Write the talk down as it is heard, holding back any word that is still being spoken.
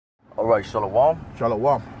right, Shalom.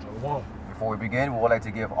 Shalom. Shalom. Before we begin, we would like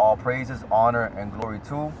to give all praises, honor, and glory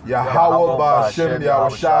to Yahweh Ba'Shem,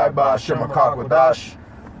 Yahushai Ba'Shem HaKakwadash.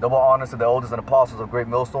 Double honors to the elders and apostles of Great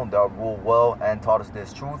Millstone that ruled well and taught us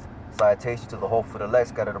this truth. Citation to the hope for the elect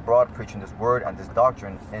scattered abroad, preaching this word and this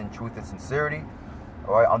doctrine in truth and sincerity.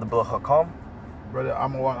 All right, I'm the Brother Hakam. Brother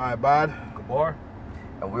Amawan Ibad. Gabar.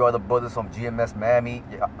 And we are the brothers from GMS Miami,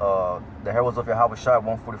 the Heralds of Yahushai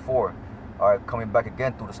 144. All right, coming back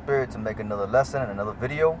again through the Spirit to make another lesson and another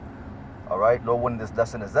video. All right, Lord willing, this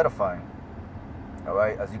lesson is edifying. All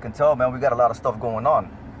right, as you can tell, man, we got a lot of stuff going on.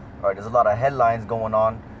 All right, there's a lot of headlines going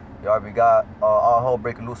on. All right, we got all hell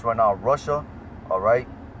breaking loose right now in Russia. All right,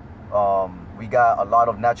 we got a lot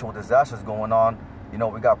of natural disasters going on. You know,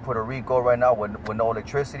 we got Puerto Rico right now with no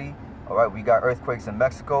electricity. All right, we got earthquakes in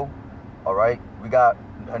Mexico. All right, we got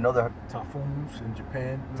another typhoons in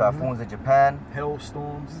Japan. Typhoons in Japan.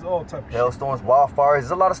 Hailstorms. It's all type of hailstorms, wildfires.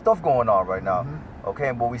 There's a lot of stuff going on right now. Okay,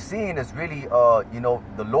 and what we're seeing is really, you know,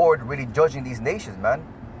 the Lord really judging these nations, man,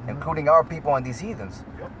 including our people and these heathens.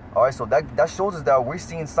 Yep. All right, so that shows us that we're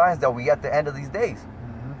seeing signs that we at the end of these days.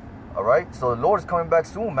 All right, so the Lord is coming back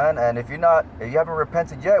soon, man. And if you haven't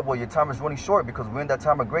repented yet, well, your time is running short because we're in that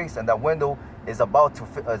time of grace, and that window is about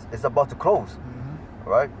to close.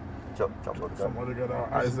 All right. Somebody got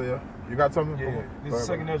Isaiah. You got something? Yeah. This is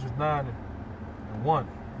 2 Ezra 9:1.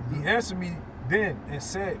 He answered me then and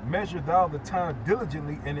said, "Measure thou the time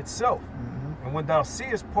diligently in itself, and when thou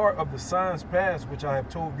seest part of the signs past which I have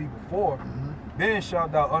told thee before, then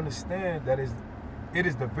shalt thou understand that it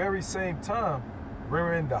is the very same time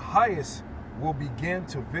wherein the highest will begin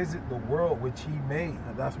to visit the world which he made."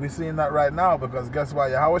 And we're seeing that right now, because guess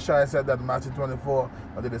what? Yahushua said that in Matthew 24,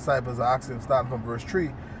 when the disciples are asking, starting from verse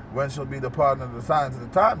 3, when shall be the pardon of the signs of the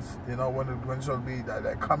times? You know, when shall be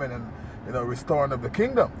that coming and, you know, restoring of the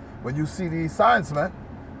kingdom? When you see these signs, man,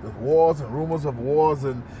 the wars and rumors of wars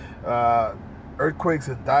and earthquakes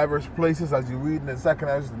in diverse places, as you read in the 2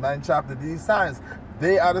 Ezra, the 9th chapter, these signs,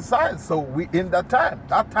 they are the signs. So we in that time.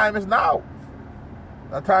 That time is now.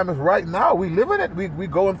 That time is right now. We live in it. We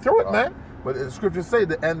going through it, man. But the scriptures say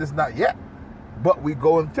the end is not yet. But we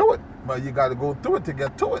going through it. But you got to go through it to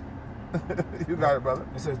get to it. You got it, brother.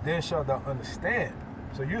 It says, "Then shalt thou understand."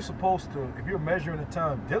 So you're supposed to, if you're measuring the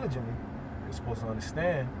time diligently, you're supposed to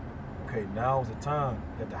understand, okay, now is the time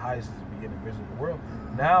that the highest is beginning to visit the world.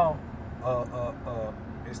 Now,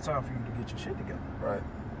 it's time for you to get your shit together. Right.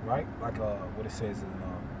 Right? Like what it says in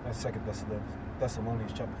that's 2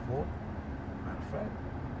 Thessalonians chapter 4. Matter of fact.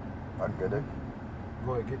 I get it.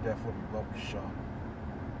 Go ahead, get that for me, Bubba Shaw.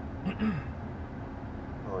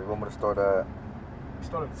 Oh, you want me to start at?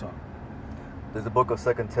 Start at the top. There's the book of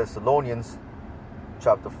 2 Thessalonians,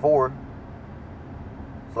 chapter 4.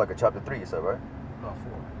 It's like a chapter 3, you said, right? No, 4.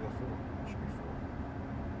 Yeah, 4. It should be 4.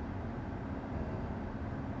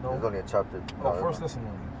 No. There's only a chapter. Oh, 1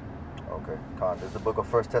 Thessalonians. Okay, con. There's the book of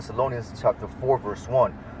 1 Thessalonians, chapter 4, verse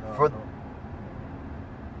 1. No.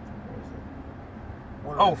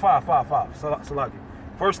 Oh, 5. Salaki.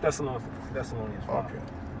 1 Thessalonians 5. Okay.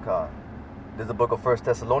 Con. There's the book of 1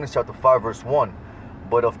 Thessalonians, chapter 5, verse 1.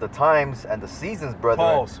 But of the times and the seasons, brethren.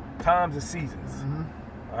 Pause. Times and seasons.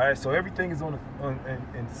 All right, so everything is in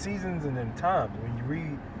seasons and in times. When you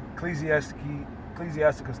read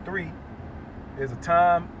Ecclesiasticus 3, there's a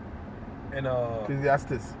time and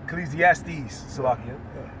Ecclesiastes, Salakia.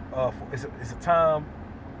 It's a time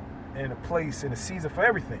and a place and a season for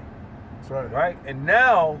everything. That's right. Right, and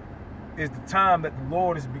now is the time that the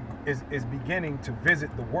Lord is beginning to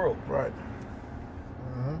visit the world. Right.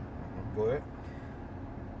 Go ahead.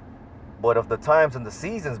 But of the times and the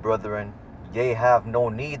seasons, brethren, ye have no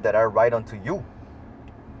need that I write unto you.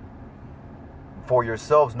 For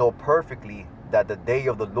yourselves know perfectly that the day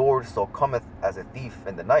of the Lord so cometh as a thief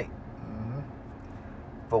in the night.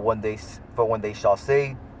 For when they shall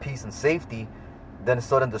say peace and safety, then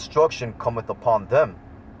sudden destruction cometh upon them,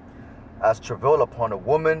 as travail upon a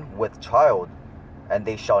woman with child, and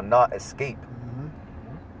they shall not escape.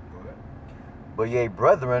 Go ahead. But ye,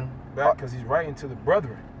 brethren, because he's writing to the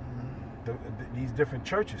brethren, these different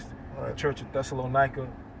churches. Right. The church of Thessalonica,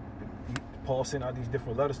 Paul sent out these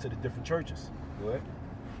different letters to the different churches. Go ahead.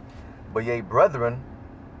 But ye, brethren,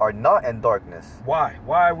 are not in darkness. Why?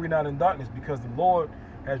 Why are we not in darkness? Because the Lord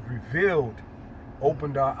has revealed,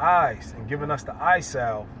 opened our eyes, and given us the eye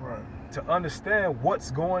salve to understand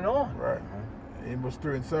what's going on. Right. Amos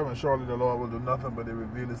 3:7, surely the Lord will do nothing but he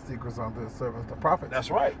reveal his secrets unto his servants, the prophets. That's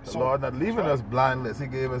right. The Lord not leaving us blindless. He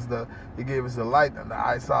gave us the light and the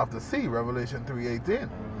eyes of the sea, Revelation 3:18.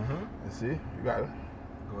 You see? You got it.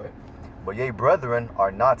 Go ahead. But ye, brethren,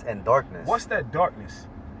 are not in darkness. What's that darkness?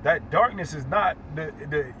 that darkness is not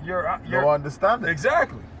your No understanding.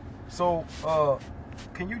 Exactly. So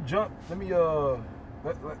can you jump? Let me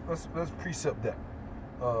let's precept that.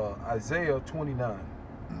 Isaiah 29.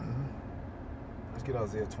 Mm-hmm. Let's get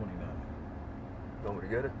Isaiah 29. You want me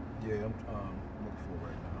to get it? Yeah, I'm looking for it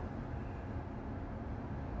right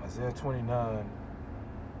now. Isaiah 29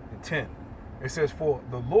 and 10. It says, "For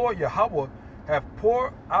the Lord Yahweh have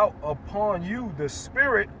poured out upon you the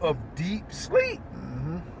spirit of deep sleep."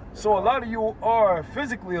 Mm-hmm. So a lot of you are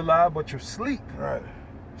physically alive, but you're asleep Right.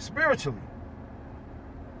 spiritually,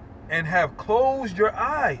 and have closed your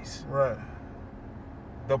eyes. Right.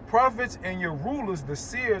 The prophets and your rulers, the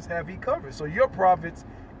seers, have he covered. So your prophets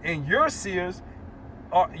and your seers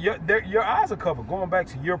are your eyes are covered. Going back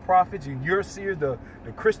to your prophets and your seers, the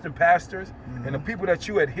Christian pastors, and the people that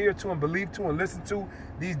you adhere to and believe to and listen to,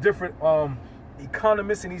 these different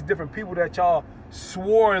economists and these different people that y'all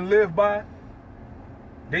swore and live by.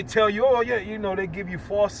 They tell you, oh yeah, you know, they give you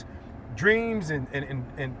false dreams and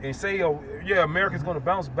say, oh yeah, America's gonna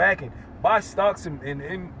bounce back and buy stocks and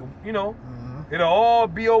you know, it'll all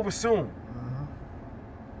be over soon.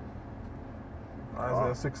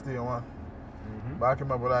 Isaiah 60 and 1. Back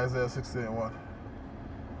him up with Isaiah 60 and 1.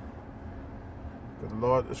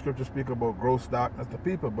 The scripture speak about gross darkness to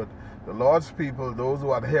people, but the Lord's people, those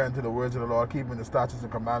who are adhering to the words of the Lord, keeping the statutes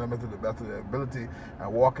and commandments to the best of their ability,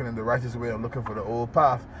 and walking in the righteous way and looking for the old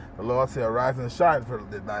path, the Lord say, arise and shine, for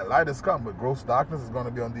the light has come, but gross darkness is going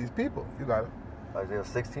to be on these people. You got it. Isaiah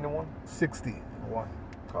 16 and 1? 60 and 1.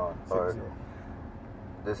 All right.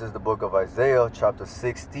 This is the book of Isaiah, chapter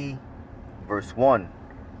 60, verse 1.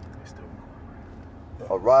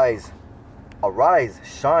 Arise,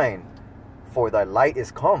 shine, for thy light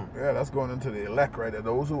is come. Yeah, that's going into the elect right there.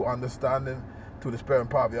 Those who understanding to the spirit and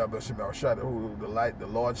power of Yahweh Shemel Shaddai, who the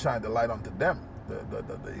Lord shine the light unto them.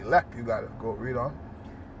 The elect, you got it. Go read on.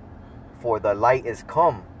 For thy light is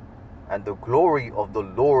come, and the glory of the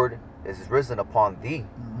Lord is risen upon thee.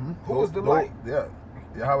 Who is the light? Yeah,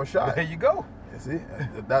 Yahweh Shai. There you go. You see,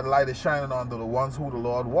 that light is shining on the ones who the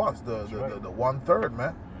Lord wants, the 1/3,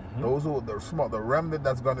 man. Those who the remnant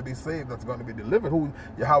that's going to be saved, that's going to be delivered, who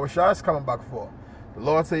Yahweh Shai is coming back for. The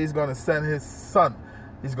Lord says He's going to send His Son.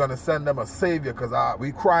 He's going to send them a Savior, because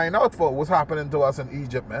we crying out for what's happening to us in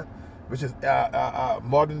Egypt, man, which is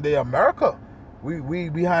modern day America. We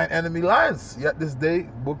behind enemy lines. Yet this day,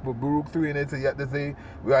 book of Baruch 3 and 8 says, yet this day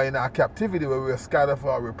we are in our captivity, where we are scattered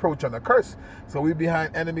for our reproach and a curse. So we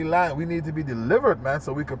behind enemy line. We need to be delivered, man,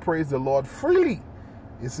 so we can praise the Lord freely.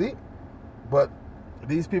 You see? But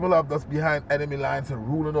these people have us behind enemy lines and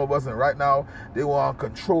ruling over us, and right now they want to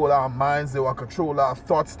control our minds. They want to control our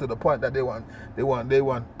thoughts to the point that they want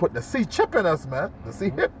put the C chip in us, man. The C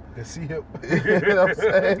hip. The C hip. You know what I'm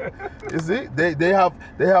saying? You see, they have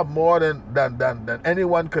more than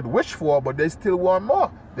anyone could wish for, but they still want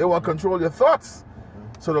more. They want to control your thoughts.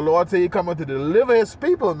 So the Lord say He coming to deliver His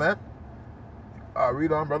people, man.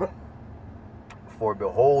 Read on, brother. For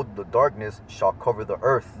behold, the darkness shall cover the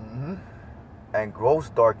earth, and gross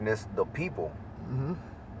darkness the people.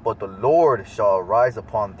 But the Lord shall arise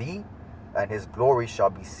upon thee, and His glory shall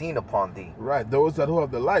be seen upon thee. Right, those that who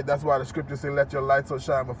have the light. That's why the scripture say, let your light so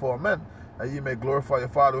shine before men, that ye may glorify your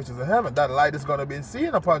Father which is in heaven. That light is going to be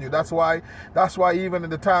seen upon you. That's why even in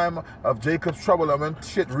the time of Jacob's trouble, and when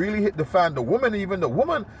shit really hit the fan, the woman,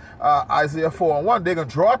 Isaiah 4 and 1, they're going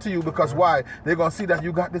to draw to you, because why? They're going to see that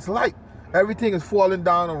you got this light. Everything is falling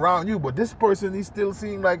down around you, but this person, he still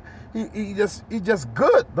seems like he just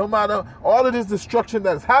good. No matter all of this destruction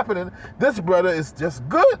that's happening, this brother is just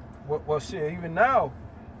good. Well, shit. Even now,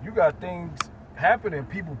 you got things happening.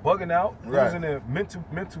 People bugging out, losing their mental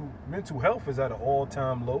health is at an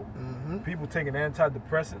all-time low. People taking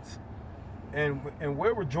antidepressants, and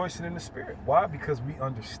we're rejoicing in the spirit. Why? Because we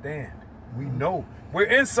understand. We know. We're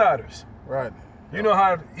insiders. Right. You know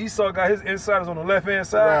how Esau got his insiders on the left-hand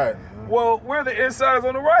side? Right. Well, we're the insiders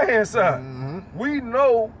on the right-hand side. We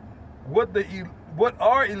know what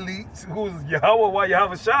our elites, who's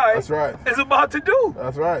Yahweh Shai, that's right, is about to do.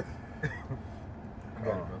 That's right.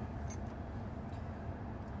 It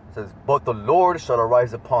says, but the Lord shall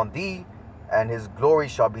arise upon thee, and His glory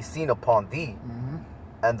shall be seen upon thee,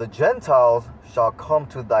 and the Gentiles shall come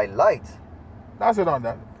to thy light. That's it on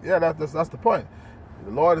that. Yeah, that's the point. The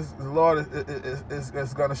Lord is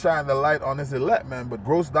going to shine the light on His elect, man. But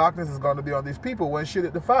gross darkness is going to be on these people when shit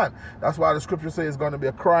hit the fan. That's why the scripture says it's going to be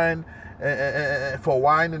a crying for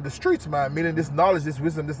wine in the streets, man. Meaning this knowledge, this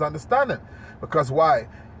wisdom, this understanding. Because why?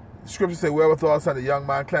 The scripture says, wherewithal shall the young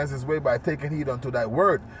man cleanse his way, by taking heed unto thy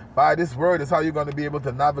word. By this word is how you're going to be able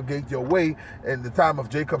to navigate your way in the time of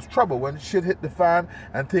Jacob's trouble. When shit hit the fan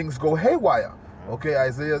and things go haywire. Okay,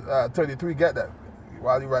 Isaiah 33, get that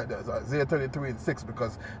while you write that. Isaiah 33:6,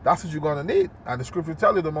 because that's what you're going to need. And the scripture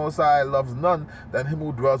tells you the Most High loves none than him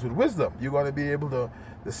who dwells with wisdom. You're going to be able to,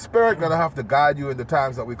 the Spirit going to have to guide you in the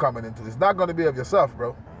times that we're coming into. It's not going to be of yourself,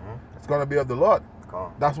 bro. It's going to be of the Lord.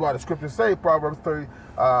 That's why the scriptures say, Proverbs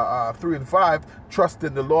 3:5, trust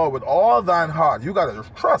in the Lord with all thine heart. You got to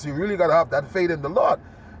trust. You really got to have that faith in the Lord.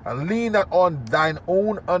 And lean not on thine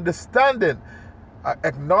own understanding.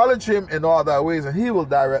 Acknowledge him in all thy ways, and he will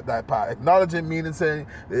direct thy path. Acknowledge him meaning saying,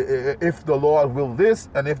 if the Lord will this,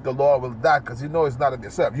 and if the Lord will that, because you know it's not of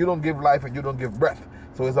yourself. You don't give life and you don't give breath.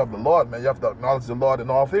 So it's of the Lord, man. You have to acknowledge the Lord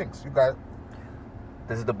in all things. You got it?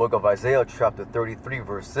 This is the book of Isaiah, chapter 33,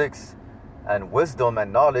 verse 6. And wisdom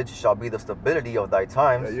and knowledge shall be the stability of thy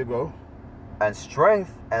times. There you go. And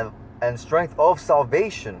strength and strength of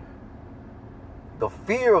salvation. The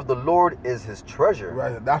fear of the Lord is his treasure.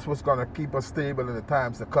 Right, that's what's going to keep us stable in the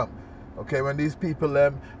times to come. Okay, when these people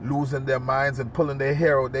losing their minds and pulling their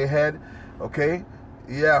hair out their head, okay,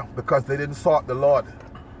 yeah, because they didn't sought the Lord.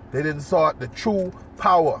 They didn't sought the true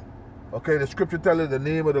power. Okay, the scripture tells you the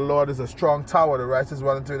name of the Lord is a strong tower. The righteous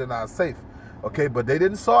run into it and are safe. Okay, but they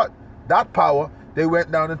didn't sought that power. They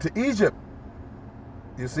went down into Egypt.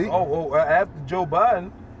 You see? After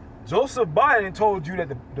Joseph Biden told you that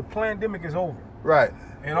the pandemic is over. Right.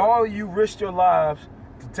 And all you risked your lives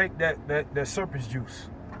to take that serpent's juice.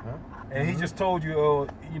 And he just told you,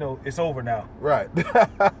 it's over now. Right.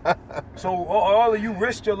 So all of you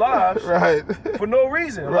risked your lives right. for no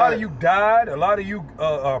reason. A lot of you died. A lot of you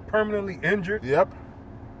are permanently injured. Yep.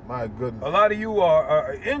 My goodness. A lot of you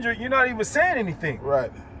are injured. You're not even saying anything.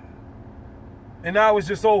 Right. And now it's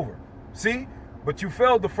just over. See? But you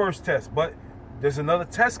failed the first test. But there's another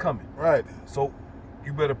test coming. Right. So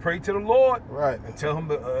you better pray to the Lord. Right. And tell him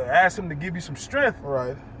to ask him to give you some strength.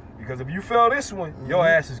 Right. Because if you fail this one, your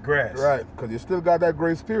ass is grass. Right. Because you still got that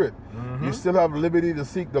great spirit. You still have liberty to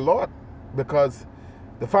seek the Lord. Because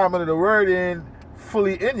the famine of the word ain't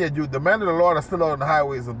fully in you. The men of the Lord are still out on the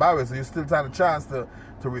highways and byways. So you still have a chance to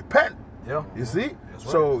repent. Yeah. You see? That's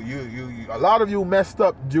right. So you a lot of you messed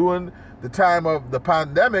up during the time of the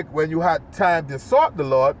pandemic when you had time to sought the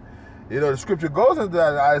Lord. You know, the scripture goes into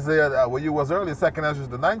that in Isaiah, where you was earlier, 2nd Ezra,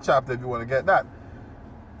 the 9th chapter, if you want to get that.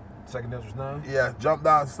 2nd Ezra 9? Yeah, jump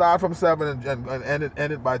down, start from 7 and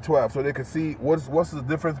end it by 12, so they can see what's the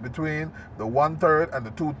difference between the 1/3 and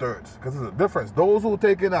the 2/3. Because there's a difference. Those who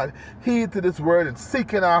taking heed to this word and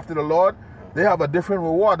seeking after the Lord, they have a different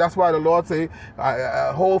reward. That's why the Lord say,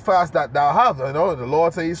 hold fast that thou hast. You know, the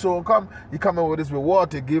Lord say he shall come. He coming with his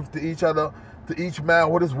reward to give to each other, to each man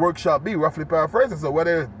what his work shall be, roughly paraphrasing. So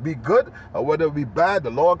whether it be good or whether it be bad, the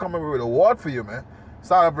Lord coming with a reward for you, man.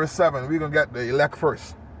 Start at verse 7. We're going to get the elect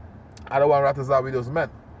first. I don't want to rattle with those men.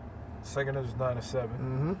 2nd Ezra 9 and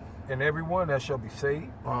 7. And everyone that shall be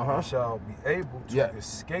saved shall be able to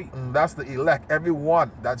escape. That's the elect.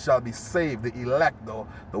 Everyone that shall be saved, the elect, though.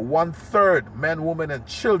 The 1/3, men, women, and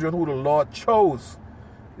children who the Lord chose.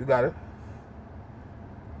 You got it?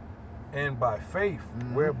 And by faith,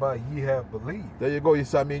 whereby ye have believed. There you go.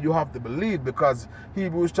 I mean, you have to believe, because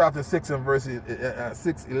Hebrews chapter 6 and verse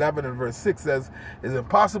 11 and verse 6 says, it's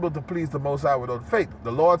impossible to please the Most High without faith.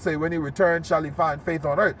 The Lord say, when he returns, shall he find faith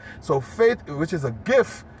on earth. So faith, which is a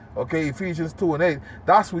gift, okay, Ephesians 2 and 8,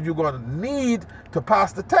 that's what you're going to need to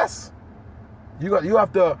pass the test. You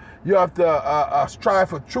have to strive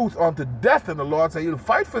for truth unto death, and the Lord say he'll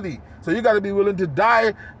fight for thee. So you got to be willing to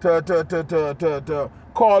die to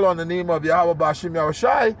call on the name of Yahweh Bashim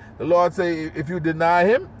Yahushai. The Lord say, if you deny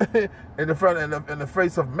him in the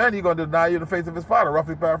face of men, he's going to deny you in the face of his Father,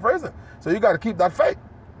 roughly paraphrasing. So you got to keep that faith.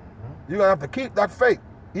 You're going to have to keep that faith,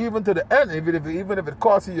 even to the end, even if it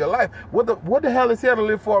costs you your life. What the hell is here to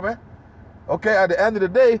live for, man? Okay, at the end of the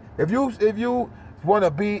day, if you want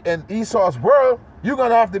to be in Esau's world, you're going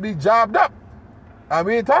to have to be jobbed up. And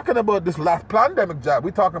we ain't talking about this last pandemic job.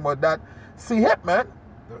 We're talking about that C-hip, man.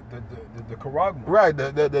 The Karagma. Right,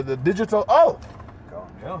 the digital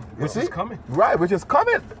Yeah, you see? It's coming. Right, which is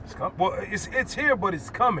coming. Well, it's here, but it's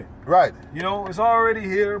coming. Right. You know, it's already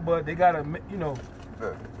here, but they gotta, get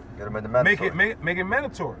them in the mandatory. make it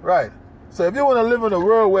mandatory. Right. So if you want to live in a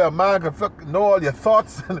world where a man can know all your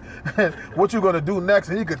thoughts and what you're going to do next,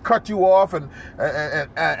 and he could cut you off and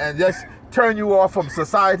just turn you off from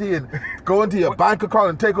society and go into your bank account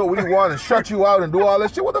and take out what you want and shut you out and do all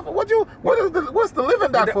that shit, what's the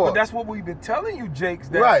living that for? But that's what we've been telling you, Jakes.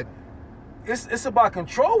 That right. It's about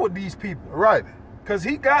control with these people. Right. Because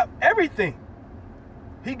he got everything.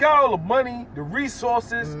 He got all the money, the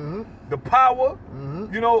resources, the power,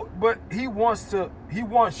 but he wants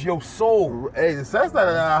your soul. Hey, it says that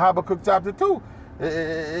in Habakkuk chapter 2.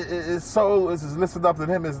 his soul is lifted up to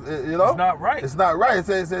him. Is you know, It's not right. It's not right. It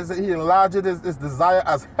says he enlarged his desire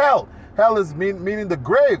as hell. Hell is meaning the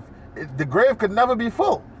grave. The grave could never be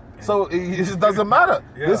full. So it just doesn't matter.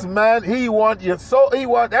 Yeah. This man, he want your soul. He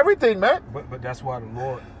want everything, man. But that's why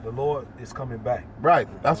the Lord is coming back. Right.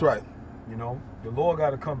 That's right. You know, the Lord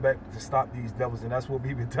got to come back to stop these devils, and that's what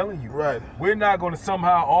we've been telling you. Right. We're not going to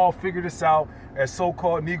somehow all figure this out as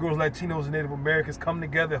so-called Negroes, Latinos, and Native Americans come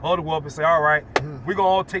together, huddle up, and say, all right, we're going to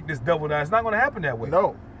all take this devil down. It's not going to happen that way.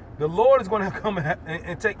 No. The Lord is going to come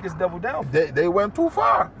and take this devil down. They went too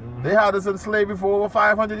far. They had us in slavery for over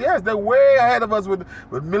 500 years. They're way ahead of us with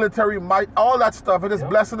military might, all that stuff, and his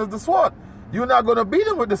blessing is the sword. You're not going to beat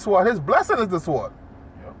him with the sword. His blessing is the sword.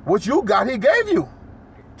 Yep. What you got, he gave you.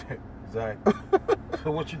 Exactly.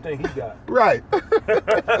 So what you think he got? Right.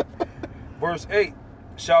 Verse 8,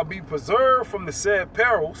 shall be preserved from the said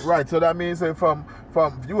perils. Right, so that means that from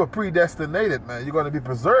you were predestinated, man. You're going to be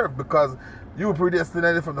preserved because you were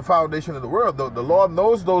predestinated from the foundation of the world. The Lord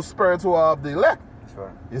knows those spirits who are of the elect. That's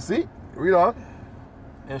right. You see? Read on.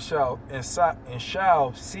 And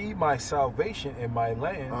shall see my salvation in my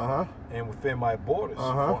land and within my borders,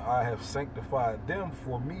 for I have sanctified them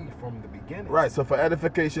for me from the beginning. Right, so for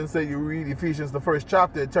edification's sake, you read Ephesians, the 1st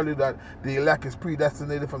chapter, it tells you that the elect is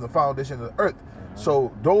predestinated from the foundation of the earth.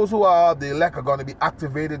 So those who are the elect are going to be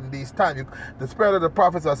activated in these times. The spirit of the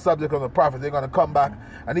prophets are subject of the prophets. They're going to come back,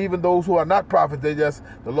 and even those who are not prophets, they just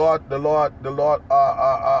the Lord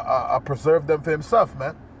preserve them for Himself,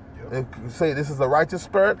 man. They say this is a righteous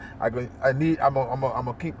spirit. I'm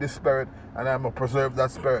gonna keep this spirit, and I'm gonna preserve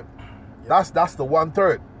that spirit. That's the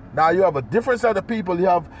 1/3. Now you have a different set of people. You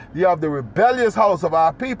have the rebellious house of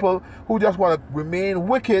our people who just want to remain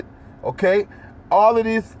wicked. Okay, all of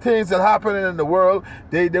these things that happen in the world,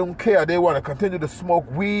 they don't care. They want to continue to smoke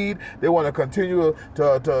weed. They want to continue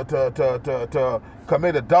to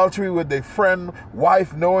commit adultery with their friend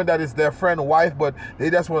wife, knowing that it's their friend wife, but they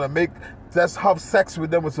just want to just have sex with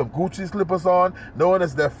them with some Gucci slippers on, knowing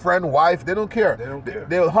it's their friend wife. They don't care. They don't care.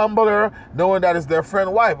 They'll humble her, knowing that it's their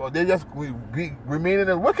friend wife. Or they just be remaining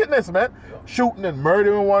in wickedness, man. Yeah. Shooting and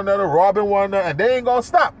murdering one another, robbing one another, and they ain't gonna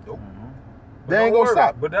stop. Nope. They ain't gonna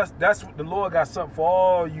stop. But that's what the Lord got something for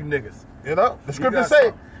all you niggas. You know, the scriptures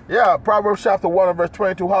say, Proverbs chapter 1 and verse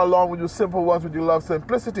 22, how long will you simple ones would you love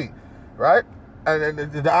simplicity? Right? And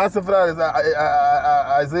the answer for that is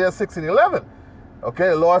Isaiah 6:11. Okay,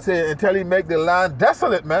 the Lord said, until He make the land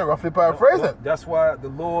desolate, man, roughly paraphrasing. That's why the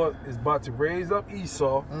Lord is about to raise up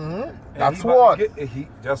Esau. That's what.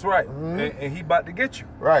 That's right. And He about to get you.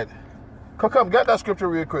 Right. Come, get that scripture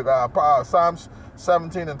real quick. Psalms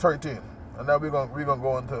 17 and 13. And then we're gonna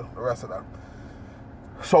go into the rest of that.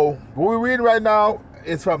 So, what we're reading right now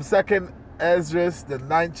is from 2nd Ezra, the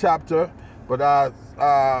 9th chapter. But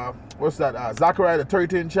what's that? Zechariah, the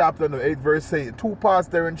 13th chapter, and the 8th verse say, 2 parts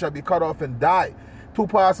therein shall be cut off and die. 2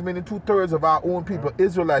 parts meaning 2/3 of our own people,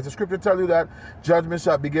 Israelites. The scripture tell you that judgment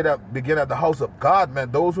shall begin at the house of God, man.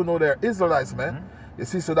 Those who know they're Israelites, man. You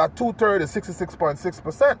see, so that 2/3 is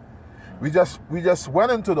 66.6%. We just went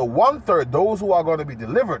into the 1/3, those who are going to be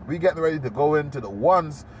delivered. We getting ready to go into the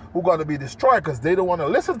ones who are going to be destroyed because they don't want to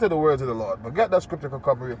listen to the words of the Lord. But get that scripture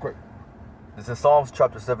come real quick. This is Psalms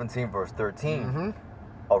chapter 17, verse 13.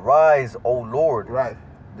 Arise, O Lord. Right.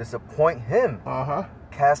 Disappoint him.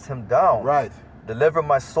 Cast him down. Right. Deliver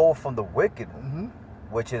my soul from the wicked,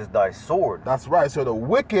 which is thy sword. That's right. So the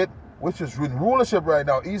wicked, which is in rulership right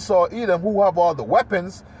now, Esau, Edom, who have all the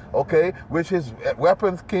weapons, okay, which his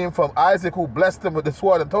weapons came from Isaac, who blessed him with the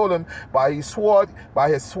sword and told him, by his sword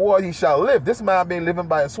he shall live. This man been living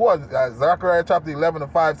by his sword. Zechariah chapter 11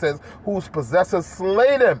 and 5 says, whose possessors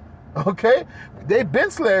slay them. Okay, they've been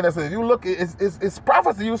slaying us. If you look, it's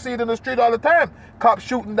prophecy. You see it in the street all the time. Cops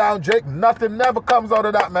shooting down Jake. Nothing never comes out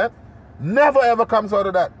of that, man. Never ever comes out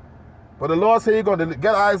of that. But the Lord said He's going to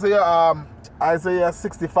get Isaiah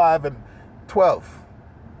 65 and 12.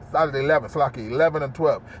 It's not 11. It's like 11 and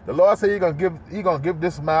 12. The Lord said He's gonna give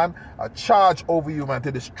this man a charge over you, man,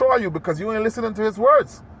 to destroy you because you ain't listening to His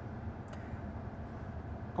words.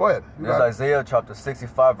 Go ahead. This is Isaiah chapter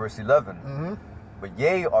 65, verse 11. But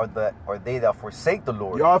yea are they that forsake the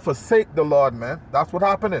Lord. Y'all forsake the Lord, man. That's what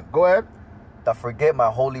happening. Go ahead. That forget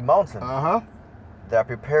my holy mountain. That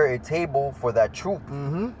prepare a table for that troop.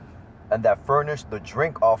 And that furnish the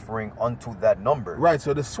drink offering unto that number. Right,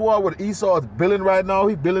 so the sword what Esau is building right now,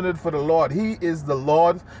 he's building it for the Lord. He is the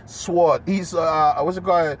Lord's sword. He's what's it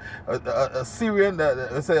called? A Syrian.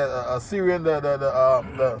 The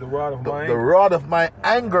rod of my anger. The rod of my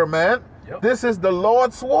anger, man. Yep. This is the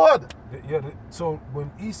Lord's sword. Yeah. So when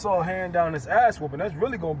Esau hand down his ass whooping, that's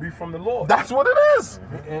really gonna be from the Lord. That's what it is.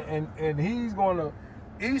 And he's gonna,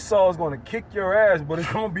 Esau's gonna kick your ass, but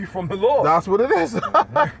it's gonna be from the Lord. That's what it is.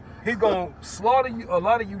 He's gonna slaughter you, a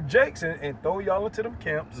lot of you jakes, and throw y'all into them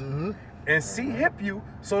camps, and hip you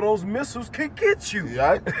so those missiles can get you.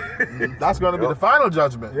 Right? That's going to be the final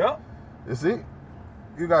judgment. Yep. You see?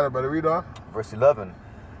 You got it, brother. Read on. Verse 11.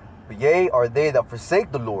 But yea, are they that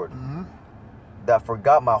forsake the Lord, that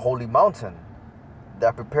forgot my holy mountain,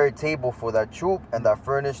 that prepared table for that troop, and that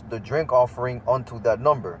furnished the drink offering unto that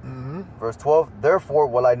number. Verse 12. Therefore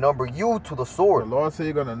will I number you to the sword. The Lord said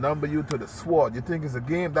you're going to number you to the sword. You think it's a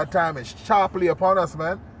game? That time is sharply upon us,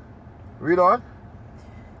 man. Read on.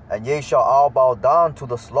 And ye shall all bow down to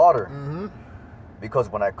the slaughter. Because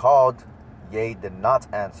when I called, ye did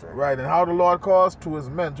not answer. Right, and how the Lord calls to his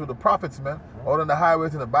men, to the prophets, man, out on the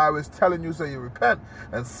highways and the byways, telling you, say you repent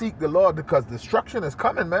and seek the Lord, because destruction is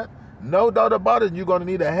coming, man. No doubt about it. You're going to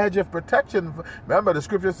need a hedge of protection. Remember, the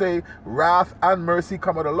scriptures say, wrath and mercy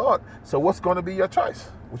come of the Lord. So what's going to be your choice?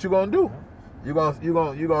 What you going to do? You going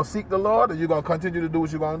to seek the Lord, or you going to continue to do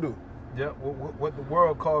what you're going to do? Yeah, what the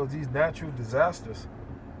world calls these natural disasters,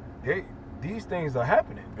 these things are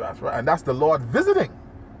happening. That's right, and that's the Lord visiting.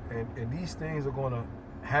 And these things are going to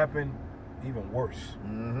happen even worse.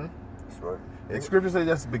 That's right. The scripture says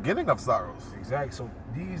that's the beginning of sorrows. Exactly. So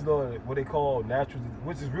these are what they call natural,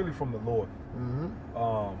 which is really from the Lord.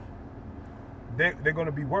 They're going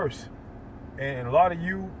to be worse, and a lot of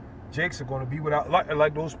you jakes are going to be without,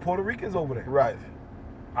 like those Puerto Ricans over there. Right.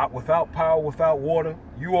 Without power, without water.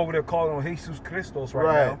 You over there calling on Jesus Christos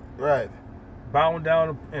right now. Right. Bowing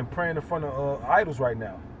down and praying in front of idols right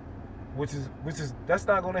now, which is that's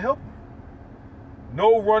not going to help you.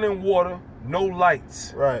 No running water, no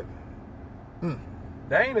lights. Right.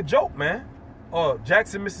 That ain't a joke, man.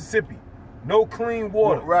 Jackson, Mississippi, no clean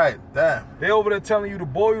water. Right. Damn. They over there telling you to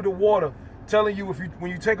boil the water, telling you when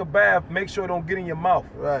you take a bath, make sure it don't get in your mouth.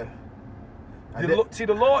 Right. See,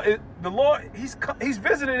 the Lord, he's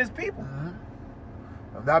visiting his people.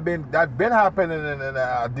 That been happening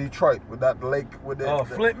in Detroit with that lake with the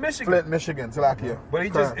Flint, Michigan. Flint, Michigan, Slovakia. But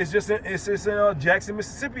it's just in Jackson,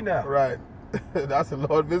 Mississippi now. Right. That's the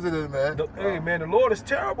Lord visiting, man. Hey, man, the Lord is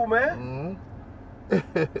terrible, man.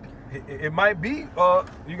 It might be.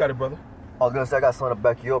 You got it, brother. I was gonna say I got something to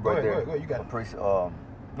back you up right there. Go ahead, you got it.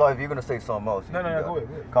 No, if you're gonna say something else. No, go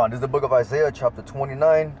ahead. Come on, this is the book of Isaiah, chapter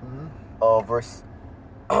 29, verse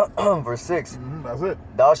 6. That's it.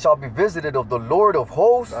 Thou shalt be visited of the Lord of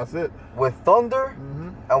hosts. That's it. With thunder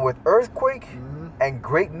and with earthquake and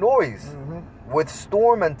great noise, with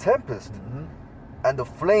storm and tempest, and the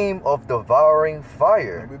flame of devouring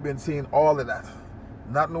fire. And we've been seeing all of that.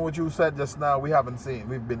 Not knowing what you said just now, we haven't seen.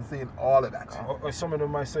 We've been seeing all of that. Or some of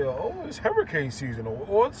them might say, "Oh, it's hurricane season,"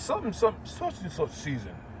 or it's something such and such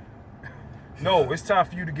season. No, it's time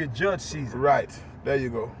for you to get judge season. Right. There you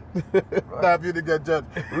go. Time for you to get judged.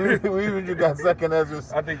 Even you got second Ezra.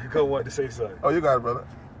 I think you could want to say something. Oh, you got it, brother.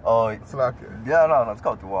 Slovakia. Yeah, no, let's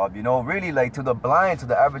go to Wab. You know, really, like to the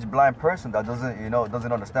average blind person that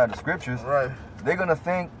doesn't understand the scriptures. Right. They're gonna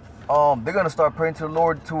think, they're gonna start praying to the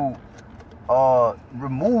Lord to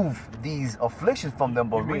remove these afflictions from them.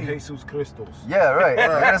 But You mean really, Jesus Christos? yeah, right.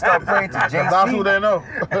 They're gonna start praying to JC. That's who they know.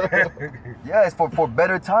 Yeah, it's for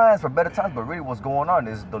better times, But really, what's going on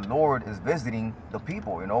is the Lord is visiting the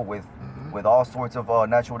people, you know, with all sorts of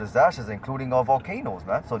natural disasters, including volcanoes,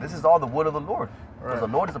 man. So this is all the will of the Lord. Because the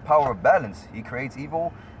Lord is a power of balance. He creates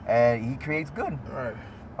evil and he creates good. Right.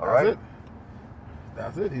 All right.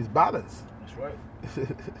 That's it. He's balanced. That's right.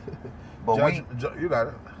 But you got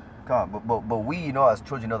it. come on, but we, you know, as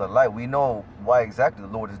children of the light, we know why exactly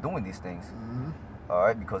the Lord is doing these things. All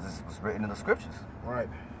right, because it's written in the scriptures. Right.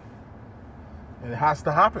 And it has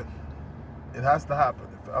to happen. It has to happen.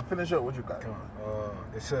 I'll finish up what you got.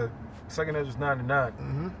 It said, 2 Ezra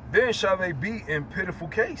 9:9. Then shall they be in pitiful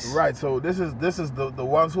case. Right. So this is the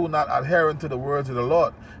ones who are not adhering to the words of the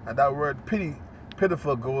Lord, and that word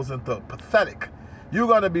pitiful goes into pathetic. You're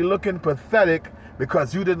gonna be looking pathetic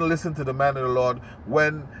because you didn't listen to the man of the Lord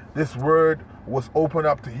when this word was opened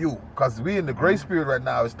up to you. Because we in the grace period right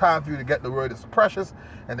now, it's time for you to get the word. It's precious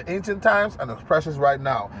in the ancient times and it's precious right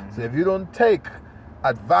now. So if you don't take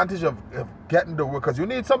advantage of getting the word, because you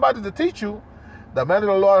need somebody to teach you. The men of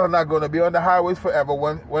the Lord are not going to be on the highways forever.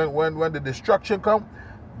 When the destruction comes,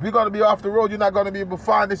 you're going to be off the road. You're not going to be able to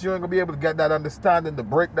find this. You ain't going to be able to get that understanding, the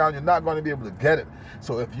breakdown. You're not going to be able to get it.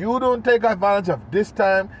 So if you don't take advantage of this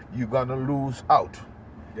time, you're going to lose out.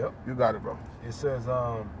 Yep. You got it, bro. It says,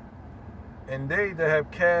 and they that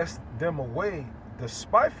have cast them away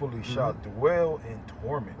despitefully shall dwell in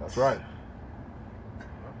torment. That's right.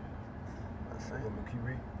 say. Let me keep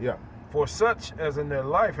reading. Yeah. For such as in their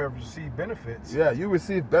life have received benefits. Yeah, you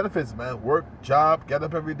receive benefits, man. Work, job, get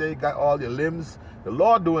up every day, got all your limbs. The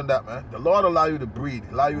Lord doing that, man. The Lord allow you to breathe,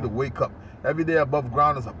 allow you to wake up. Every day above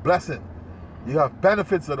ground is a blessing. You have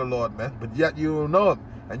benefits of the Lord, man, but yet you don't know him,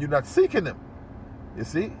 and you're not seeking him. You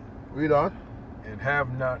see? Read on. And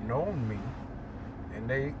have not known me, and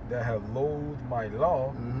they that have loathed my law,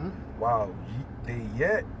 while they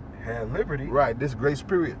yet had liberty. Right, this grace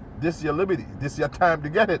period. This is your liberty. This is your time to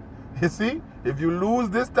get it. You see? If you lose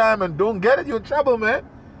this time and don't get it, you're in trouble, man.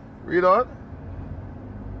 Read on.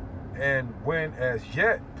 And when as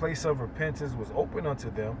yet place of repentance was open unto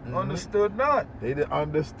them, understood not. They didn't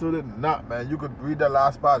understood it not, man. You could read that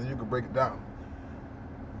last part and you could break it down.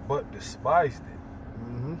 But despised it.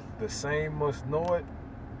 The same must know it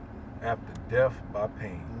after death by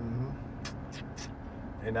pain.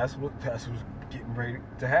 And that's what's getting ready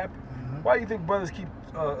to happen. Why do you think brothers keep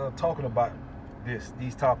talking about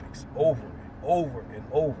these topics over and over and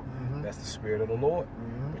over? That's the spirit of the Lord.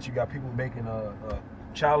 But you got people making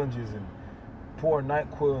challenges and pouring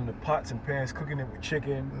NyQuil in the pots and pans, cooking it with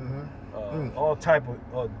chicken, all type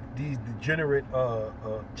of these degenerate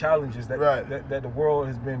challenges that the world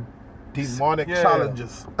has been demonic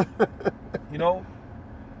challenges. You know,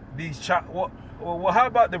 these well, how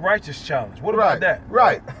about the righteous challenge? What about that?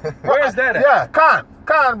 Right. Where's that at? Yeah,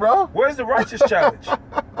 con, bro. Where's the righteous challenge?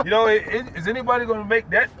 You know, is anybody going to make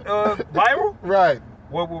that viral? Right.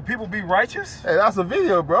 Will people be righteous? Hey, that's a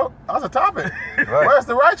video, bro. That's a topic. Where's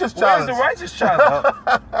the righteous challenge? Where's the righteous challenge?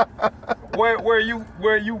 where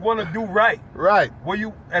you want to do right. Right. Where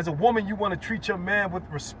you, as a woman, you want to treat your man with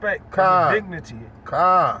respect, and dignity.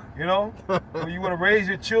 You know, where you want to raise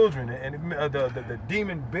your children. And the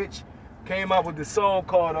demon bitch came out with this song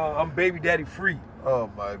called "I'm Baby Daddy Free." Oh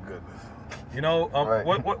my goodness. You know,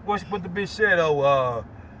 what the bitch said?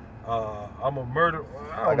 I'm a murder.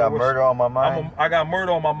 I got murder on my mind. I got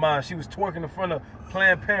murder on my mind. She was twerking in front of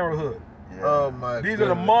Planned Parenthood. Yeah. Oh my! These are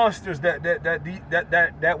the monsters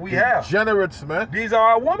that we have. Degenerates, man. These are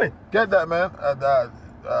our women. Get that, man.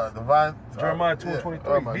 Divine. Jeremiah 2:23.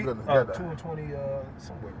 Oh my goodness. Get that. 2:20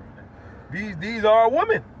 somewhere around there. These are our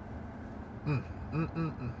women.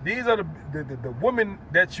 These are the women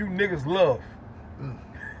that you niggas love.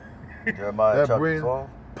 Jeremiah chapter 12.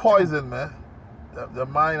 Poison, man. The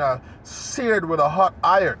mind are seared with a hot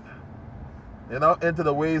iron. You know, into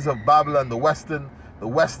the ways of Babylon, the Western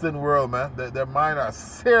world, man. Their mind are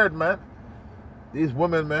seared, man. These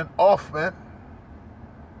women, man, off, man.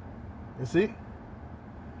 You see?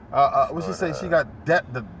 What she say? She got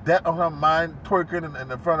the debt on her mind, twerking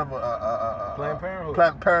in front of Planned Parenthood.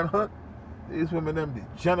 Planned Parenthood. These women, them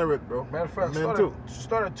degenerate, bro. Matter of fact,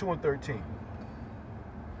 start at 2 and 13.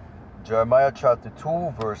 Jeremiah chapter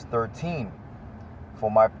 2, verse 13. For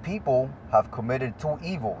my people have committed two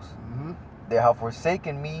evils. They have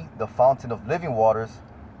forsaken me, the fountain of living waters,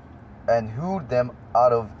 and hewed them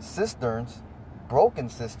out of cisterns, broken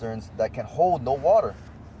cisterns that can hold no water.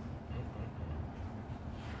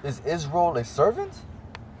 Is Israel a servant?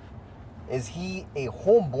 Is he a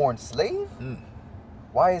homeborn slave?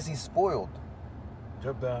 Why is he spoiled?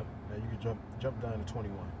 Jump down. Now you can jump down to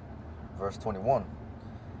 21. Verse 21.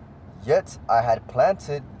 Yet I had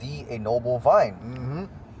planted thee a noble vine,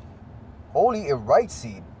 wholly a right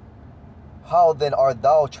seed. How then art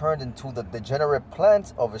thou turned into the degenerate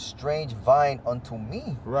plant of a strange vine unto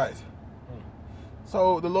me? Right.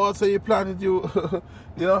 So the Lord said he planted you,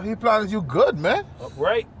 you know, he planted you good, man.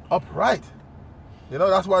 Upright. Upright. You know,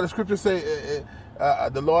 that's why the scriptures say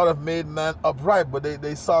the Lord have made man upright, but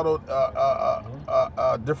they sought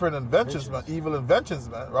out different inventions, man, evil inventions,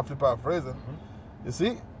 man, roughly paraphrasing. You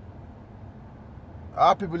see?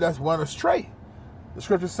 Our people that's went astray. The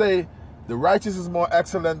scriptures say the righteous is more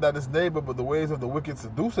excellent than his neighbor, but the ways of the wicked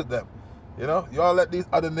seduceth them. You know, y'all let these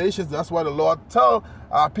other nations, that's why the Lord tell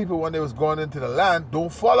our people when they was going into the land, don't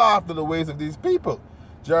follow after the ways of these people.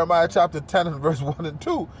 Jeremiah chapter 10 and verse 1 and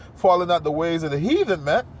 2, following out the ways of the heathen,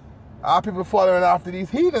 man. Our people following after these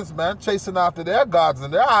heathens, man, chasing after their gods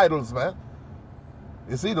and their idols, man.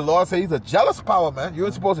 You see, the Lord said he's a jealous power, man. You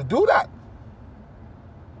ain't supposed to do that.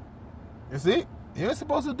 You see? You ain't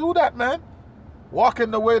supposed to do that, man. Walk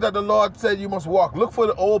in the way that the Lord said you must walk. Look for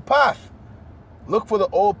the old path. Look for the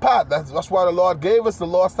old path. That's why the Lord gave us the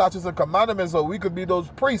law, statutes, and commandments so we could be those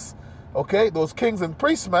priests, okay? Those kings and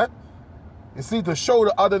priests, man. You see, to show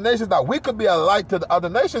the other nations that we could be a light to the other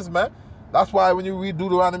nations, man. That's why when you read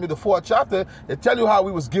Deuteronomy, the 4th chapter, it tell you how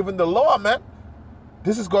we was given the law, man.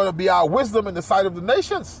 This is going to be our wisdom in the sight of the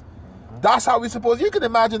nations. That's how we supposed. You can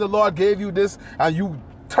imagine the Lord gave you this and you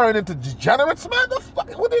turn into degenerates, man.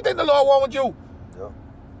 What do you think the Lord want with you? Yeah.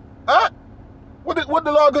 Huh? What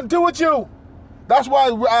the Lord gonna do with you? That's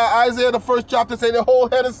why Isaiah the first chapter say the whole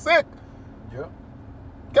head is sick. Yeah.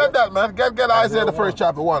 Get that, man. Get Isaiah the first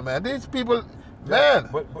chapter 1, man. These people, man.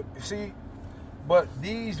 But see, but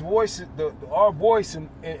these voices, our voice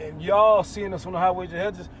and y'all seeing us on the highways and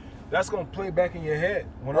hedges, that's gonna play back in your head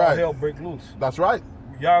when all hell break loose. That's right.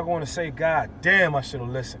 Y'all going to say, God damn, I should have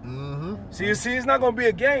listened. Mm-hmm. See, it's not going to be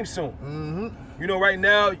a game soon. Mm-hmm. You know, right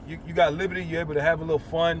now, you got liberty. You're able to have a little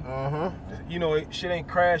fun. Mm-hmm. You know, shit ain't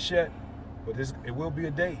crashed yet, but it will be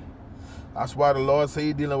a day. That's why the Lord say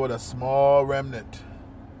He dealing with a small remnant.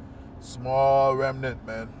 Small remnant,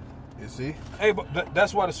 man. You see? Hey, but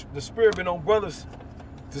that's why the Spirit been on brothers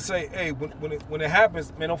to say, hey, when it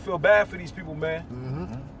happens, man, don't feel bad for these people, man.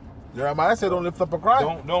 Mm-hmm. Jeremiah said, "Don't lift up a cry."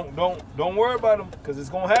 Don't worry about them, because it's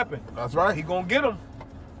gonna happen. That's right. He gonna get them.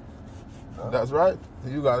 That's right.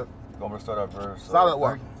 You got it. I'm gonna start at verse. Start at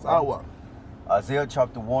what? Start at what? Isaiah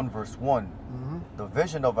chapter 1, verse 1. Mm-hmm. The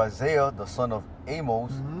vision of Isaiah, the son of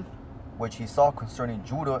Amos, Mm-hmm. which he saw concerning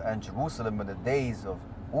Judah and Jerusalem in the days of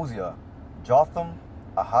Uzziah, Jotham,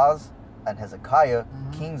 Ahaz, and Hezekiah,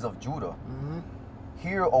 kings of Judah. Mm-hmm.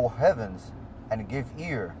 Hear, O heavens, and give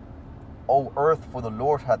ear, O earth, for the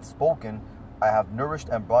Lord hath spoken. I have nourished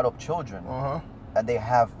and brought up children, and they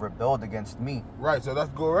have rebelled against me. Right, so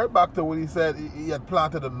let's go right back to what he said. He had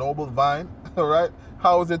planted a noble vine, all right?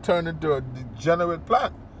 How is it turned into a degenerate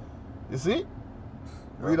plant? You see?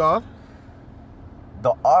 Read on.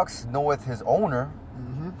 The ox knoweth his owner,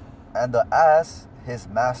 and the ass his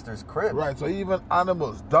master's crib. Right, so even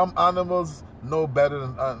animals, dumb animals, know better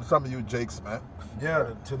than some of you jakes, man.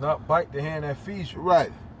 Yeah, to not bite the hand that feeds you.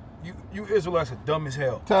 Right. You Israelites are dumb as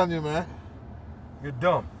hell. Telling you, man. You're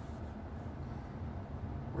dumb.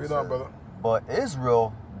 Read on, brother. But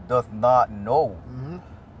Israel doth not know.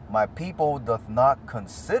 My people doth not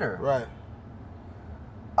consider. Right.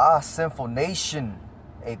 Ah, sinful nation,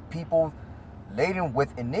 a people laden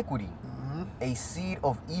with iniquity, a seed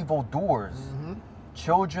of evildoers,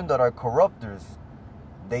 children that are corrupters.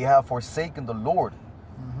 They have forsaken the Lord.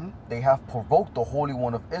 They have provoked the Holy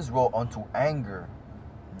One of Israel unto anger.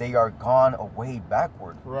 They are gone away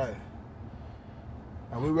backward. Right.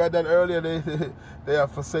 And we read that earlier. They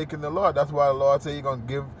have forsaken the Lord. That's why the Lord said He gonna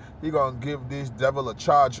give these devil a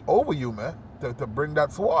charge over you, man, to bring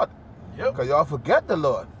that sword. Yep. Because y'all forget the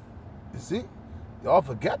Lord. You see? Y'all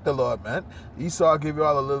forget the Lord, man. Esau give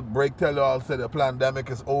y'all a little break, tell y'all, say the pandemic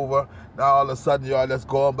is over. Now all of a sudden y'all just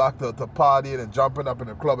going back to partying and jumping up in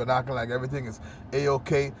the club and acting like everything is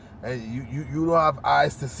A-okay. And you don't have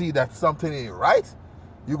eyes to see that something ain't right.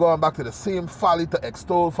 You going back to the same folly, to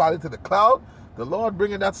extol folly to the cloud. The Lord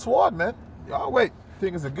bringing that sword, man. Y'all wait.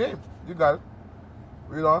 Think it's a game. You got it.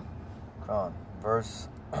 Read on. Come on. Verse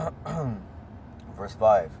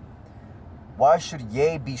 5. Why should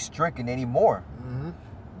ye be stricken any more?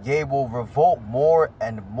 Ye will revolt more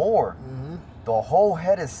and more. The whole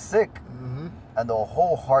head is sick, and the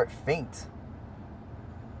whole heart faint.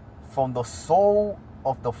 From the sole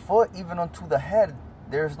of the foot even unto the head,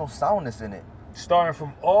 there is no soundness in it. Starting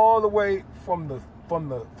from all the way from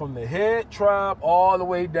the head tribe all the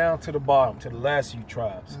way down to the bottom, to the last few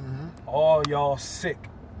tribes. All y'all sick.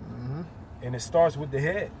 And it starts with the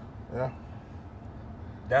head. Yeah.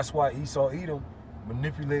 That's why Esau Edom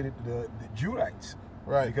manipulated the Judites.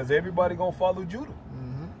 Right. Because everybody gonna follow Judah.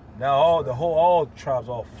 Now all tribes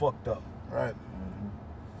all fucked up. Right.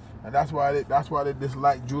 And that's why they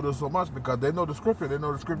dislike Judah so much, because they know the scripture. They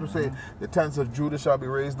know the scripture say the tents of Judah shall be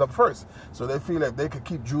raised up first. So they feel like they could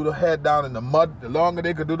keep Judah head down in the mud. The longer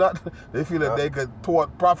they could do that, they feel like they could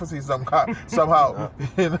thwart prophecy somehow,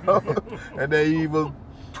 you know, and their evil,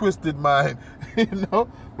 twisted mind, you know.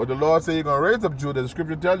 But the Lord said He's gonna raise up Judah. The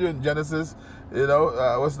scripture tells you in Genesis, you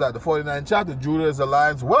know, what's that? The 49th chapter. Judah is a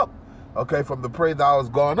lion's whelp. Okay, from the prey thou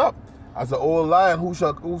hast gone up. As an old lion, who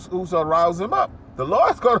shall rouse him up? The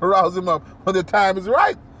Lord's going to rouse him up when the time is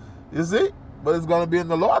right. You see? But it's going to be in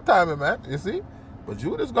the Lord timing, man. You see? But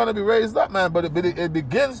Judah's going to be raised up, man. But it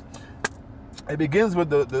begins with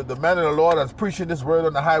the man of the Lord that's preaching this word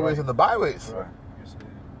on the highways and the byways. Right.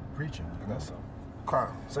 Preaching. I got something.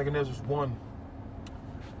 Okay. 2 Ezra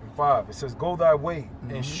 1:5. It says, "Go thy way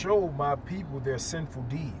and show my people their sinful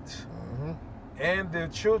deeds, and their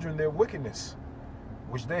children their wickedness,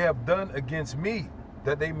 which they have done against me,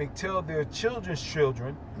 that they may tell their children's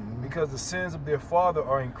children, because the sins of their father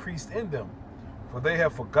are increased in them. For they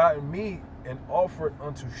have forgotten me and offered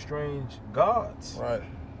unto strange gods. Right.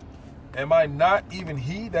 Am I not even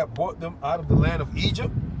he that brought them out of the land of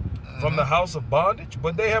Egypt, from the house of bondage?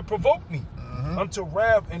 But they have provoked me unto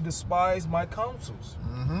wrath and despised my counsels."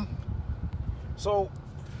 So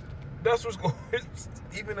That's what's going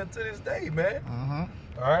even unto this day, man.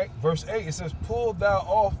 Mm-hmm. All right, verse 8, it says, pull thou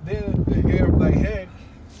off then the hair of thy head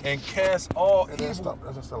and cast all evil. Stop.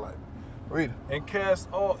 That's just a light. Read. And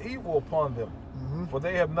cast all evil upon them. Mm-hmm. For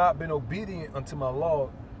they have not been obedient unto my law,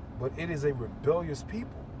 but it is a rebellious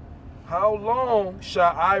people. How long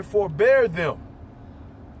shall I forbear them?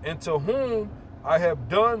 And to whom I have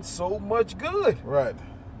done so much good. Right.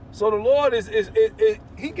 So the Lord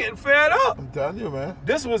he getting fed up. I'm telling you, man.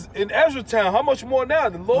 This was in Ezra town. How much more now?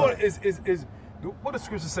 The Lord is what does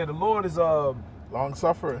Scripture say? The Lord is long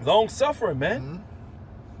suffering. long suffering, man.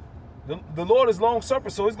 The Lord is long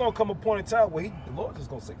suffering, so it's gonna come a point in time where the Lord is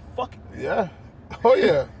gonna say, "Fuck it." Man. Yeah. Oh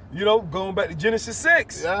yeah. You know, going back to Genesis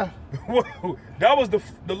 6. Yeah. That was the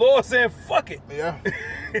Lord saying, "Fuck it." Yeah.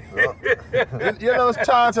 You know, it's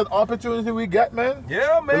chance and opportunity we get, man.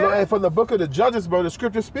 Yeah, man. And from the book of the Judges, bro, the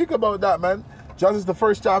scriptures speak about that, man. Judges, the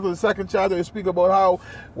first chapter, the second chapter, they speak about how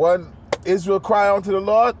when Israel cried unto the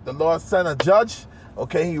Lord sent a judge.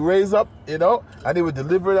 Okay, he raised up, you know, and he would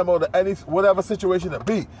deliver them out of any whatever situation it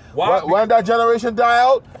be. When that generation die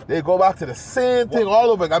out, they go back to the same thing all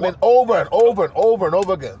over again. I mean, over and over and over and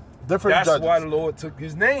over again. Different That's judges. why the Lord took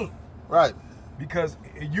his name. Right. Because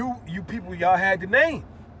you people, y'all had the name.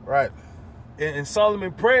 Right. And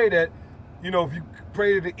Solomon prayed that, you know, if you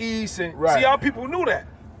pray to the east, and see how people knew that.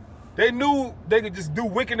 They knew they could just do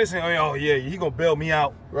wickedness and, oh yeah, he gonna bail me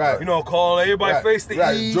out. Right. You know, call everybody face the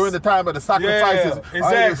east. During the time of the sacrifices. Yeah,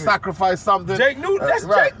 exactly. Sacrifice something. Jake knew that's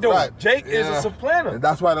Jake though. Right. Jake is a supplanter. And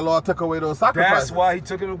that's why the Lord took away those sacrifices. That's why he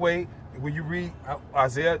took it away. When you read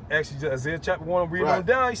Isaiah chapter 1, read on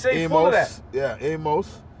down, he says full of that. Yeah,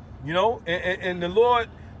 Amos. You know, and the Lord,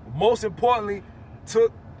 most importantly,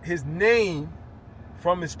 took his name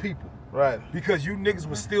from his people. Right. Because you niggas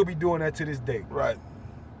would still be doing that to this day. Right.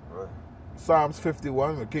 Psalms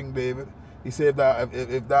 51 with King David, he said that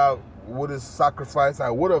if thou wouldest sacrifice, I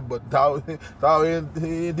would have, but thou ain't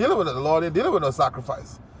dealing with it. The Lord ain't dealing with no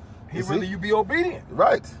sacrifice. He rather you be obedient.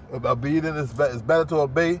 Right. Obedient is better to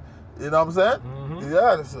obey. You know what I'm saying? Mm-hmm.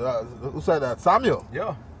 Yeah. Who said that? Samuel.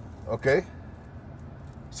 Yeah. Okay.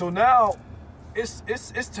 So now,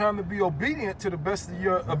 it's time to be obedient to the best of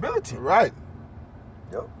your ability. Right.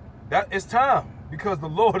 Yep. That it's time. Because the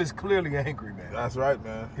Lord is clearly angry, man. That's right,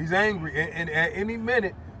 man. He's angry, and at any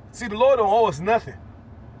minute, see, the Lord don't owe us nothing.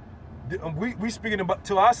 We speaking about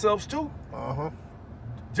to ourselves too.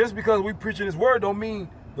 Just because we preaching His word don't mean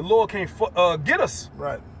the Lord can't get us.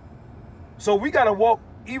 Right. So we gotta walk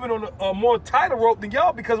even on a more tighter rope than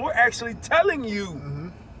y'all because we're actually telling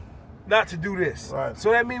you not to do this. Right.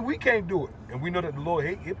 So that means we can't do it, and we know that the Lord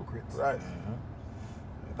hates hypocrites. Right.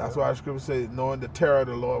 That's why the scripture says, knowing the terror of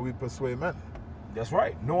the Lord, we persuade men. That's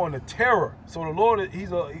right, knowing the terror. So the Lord,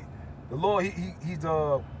 he's a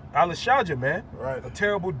Alashajah, man. Right. A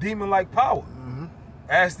terrible demon-like power.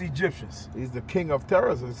 Ask the Egyptians. He's the king of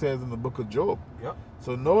terrors, it says in the book of Job. Yep.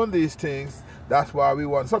 So knowing these things, that's why we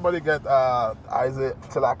want somebody get Isaiah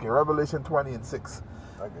Tilaki, Revelation 20 and 6.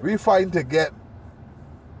 Okay. We fighting to get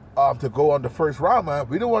to go on the first round, man.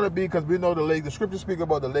 We don't want to be because we know the scriptures speak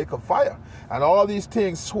about the lake of fire and all these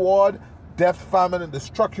things, sword, death, famine, and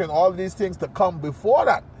destruction, all these things to come before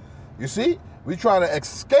that. You see, we're trying to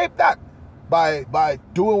escape that by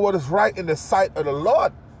doing what is right in the sight of the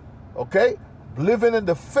Lord. Okay? Living in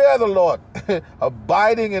the fear of the Lord,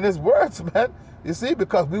 abiding in His words, man. You see,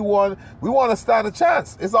 because we want to stand a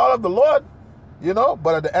chance. It's all of the Lord, you know.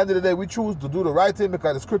 But at the end of the day, we choose to do the right thing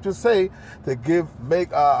because the scriptures say to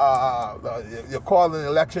make your call and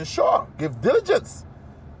election sure. Give diligence.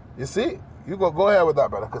 You see. You go ahead with that,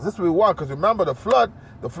 brother, because this is what we want. Because remember the flood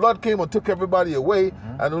came and took everybody away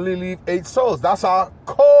and only leave 8 souls. That's how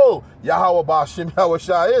cold Yahweh Bashim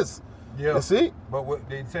Yahushua is. Yeah. You see? But what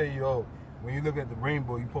they tell you, when you look at the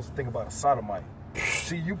rainbow, you're supposed to think about a sodomite.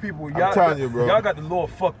 See, you people, y'all got the Lord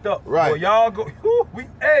fucked up. Right. Boy, y'all go,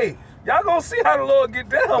 y'all gonna see how the Lord get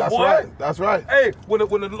down, That's boy. Right. That's right. Hey, when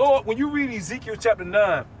you read Ezekiel chapter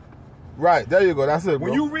 9. Right, there you go. That's it, bro.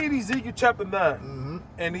 When you read Ezekiel chapter 9,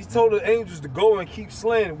 and He told the angels to go and keep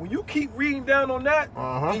slaying, when you keep reading down on that,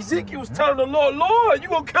 Ezekiel was telling the Lord, you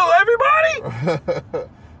gonna kill everybody?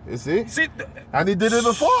 You see? And He did it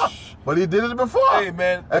before. But He did it before. Hey,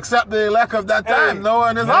 man. Except the elect of that time,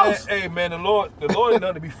 Noah in his house. Hey, man, the Lord ain't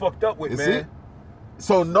nothing to be fucked up with, man. See?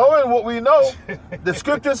 So knowing what we know, the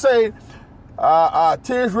scriptures say,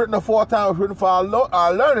 tears written aforetime was written for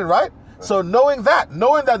our learning, right? So knowing that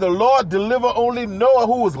the Lord delivered only Noah,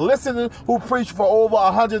 who was listening, who preached for over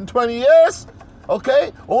 120 years,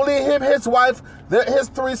 okay? Only him, his wife, his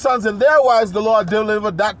 3 sons and their wives, the Lord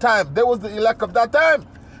delivered that time. They was the elect of that time.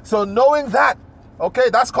 So knowing that,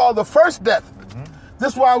 okay, that's called the first death.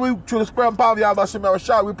 This is why we, through the spirit and power of Yahweh Shem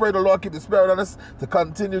Yahushua, we pray the Lord keep the spirit on us to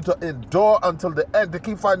continue to endure until the end, to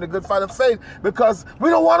keep fighting the good fight of faith, because we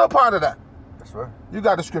don't want a part of that. That's right. You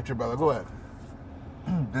got the scripture, brother. Go ahead.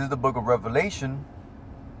 This is the book of Revelation,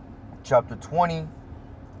 chapter 20,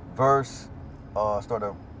 verse, start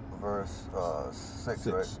at verse 6,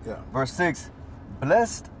 right? Yeah. Verse 6,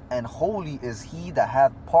 blessed and holy is he that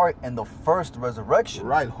hath part in the first resurrection.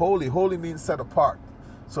 Right, holy. Holy means set apart.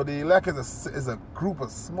 So the elect is a group, a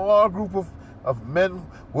small group of men,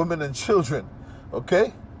 women, and children.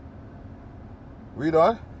 Okay? Read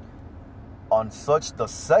on. On such the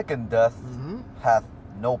second death hath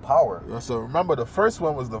no power. So remember, the first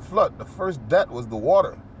one was the flood. The first death was the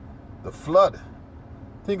water. The flood.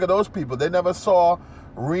 Think of those people. They never saw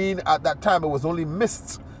rain at that time. It was only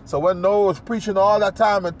mists. So when Noah was preaching all that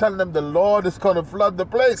time and telling them the Lord is going to flood the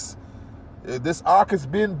place, if this ark is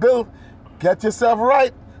being built, get yourself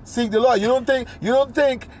right. Seek the Lord. You don't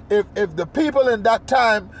think if the people in that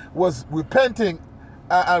time was repenting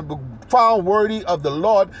and found worthy of the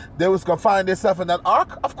Lord, they was going to find themselves in that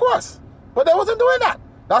ark? Of course. But they wasn't doing that.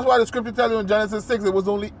 That's why the scripture tells you in Genesis 6, it was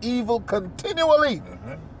only evil continually.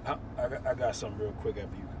 I got something real quick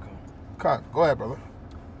after you can come. Come, go ahead, brother.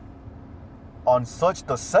 On such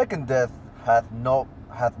the second death hath no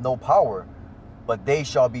power, but they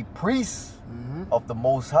shall be priests of the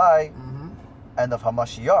Most High and of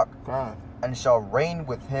Hamashiach, God. and shall reign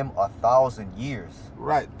with him 1,000 years.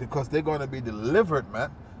 Right, because they're going to be delivered, man.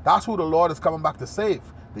 That's who the Lord is coming back to save.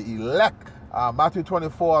 The elect. Matthew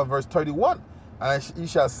 24 and verse 31. And he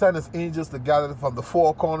shall send his angels to gather from the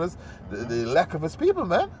four corners, the elect of his people,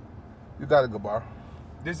 man. You got it, Gabar.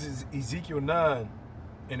 This is Ezekiel 9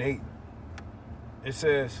 and 8. It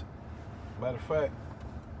says, matter of fact,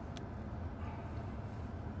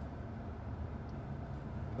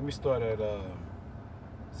 let me start at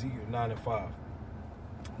Ezekiel 9 and 5.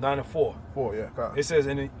 9 and 4. 4, yeah. God. It says,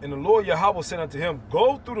 and the Lord Yahweh said unto him,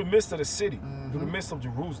 go through the midst of the city, through the midst of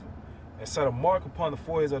Jerusalem, and set a mark upon the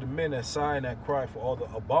foreheads of the men that sigh and that cry for all the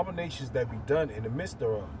abominations that be done in the midst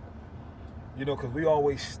thereof. You know, because we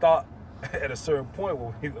always stop at a certain point.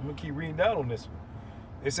 Well, I'm going to keep reading down on this one.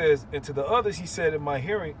 It says, and to the others he said in my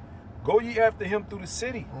hearing, go ye after him through the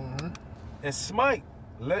city, and smite,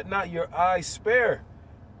 let not your eyes spare,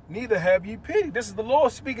 neither have ye pity. This is the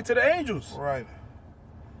Lord speaking to the angels. Right.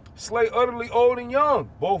 Slay utterly old and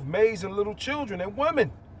young, both maids and little children and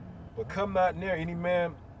women, but come not near any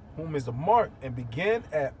man whom is the mark, and begin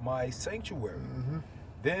at my sanctuary.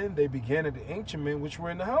 Then they began at the ancient men which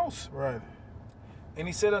were in the house. Right. And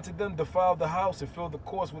he said unto them, defile the house and fill the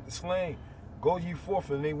courts with the slain. Go ye forth.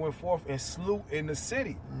 And they went forth and slew in the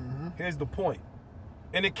city. Here's the point.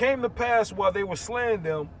 And it came to pass while they were slaying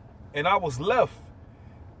them, and I was left,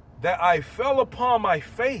 that I fell upon my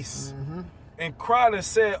face and cried and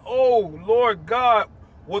said, oh, Lord God,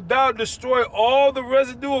 wilt thou destroy all the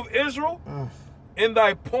residue of Israel in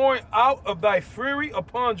thy pouring out of thy fury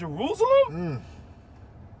upon Jerusalem?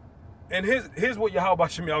 And here's what Yahweh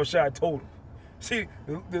Shem Yahushua told him. See,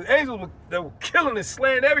 the angels that were killing and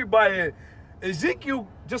slaying everybody, and Ezekiel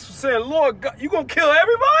just was saying, Lord God, you gonna kill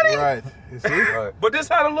everybody? Right. You see? Right. But this is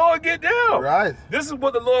how the Lord get down. Right. This is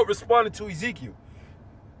what the Lord responded to Ezekiel.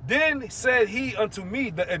 Then said he unto me,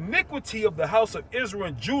 the iniquity of the house of Israel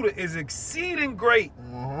and Judah is exceeding great,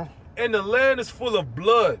 and the land is full of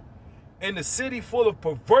blood, and the city full of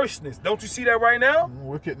perverseness. Don't you see that right now?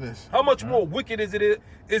 Wickedness. How much more wicked is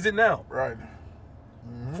it now? Right.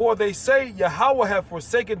 For they say, Yahweh hath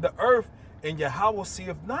forsaken the earth, and Yahweh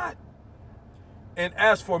seeth not. And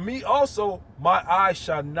as for me also, my eye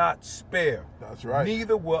shall not spare. That's right.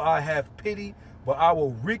 Neither will I have pity, but I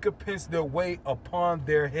will recompense their way upon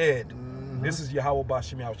their head. This is Yahweh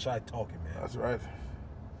Bashem Yahushai talking, man. That's right.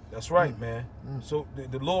 That's right, man. So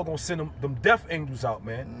the Lord gonna send them death angels out,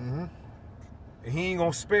 man. And he ain't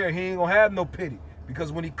gonna spare, he ain't gonna have no pity.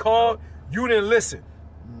 Because when he called, you didn't listen.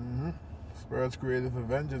 Spirit's created for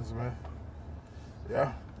vengeance, man.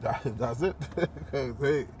 Yeah, that's it.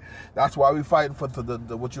 Hey, that's why we fighting for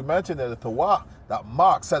the what you mentioned there, the Tawah, that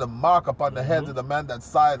mark, set a mark upon the head of the man that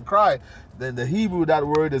sigh and cry. Then the Hebrew, that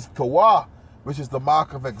word is Tawah, which is the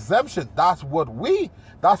mark of exemption. That's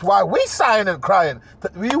why we sighing and crying.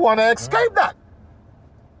 We want to escape that.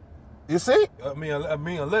 You see? I mean,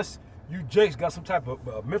 unless you Jake's got some type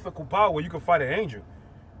of mythical power where you can fight an angel.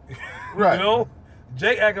 Right. You know?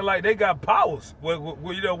 Jake acting like they got powers. Well,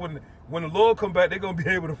 you know, when the Lord come back, they're going to be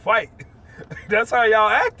able to fight. That's how y'all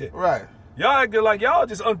acting. Right. Y'all acting like y'all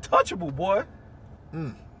just untouchable, boy.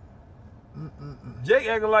 Jake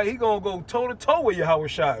acting like he going to go toe-to-toe with Yahweh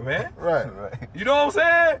Shai, man. Right. Right. You know what I'm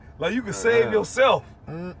saying? Like you can save yourself.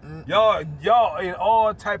 Y'all in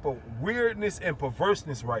all type of weirdness and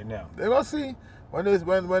perverseness right now. They're gonna see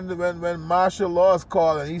when martial law is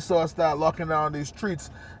called and Esau start locking down these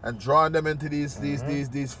streets and drawing them into these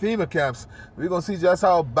FEMA camps. We're gonna see just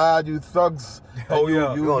how bad you thugs, Oh, and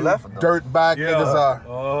yeah. you dirtbag Yeah. niggas are.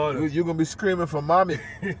 Oh, You're gonna be screaming for mommy.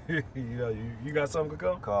 you got something to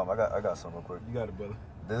come? Calm, I got something real quick. You got it, brother.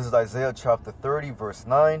 This is Isaiah chapter 30, verse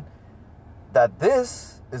 9. That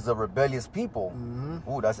this is a rebellious people.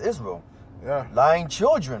 Ooh, that's Israel. Yeah, Lying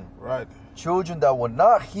children. right. Children that will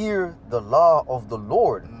not hear the law of the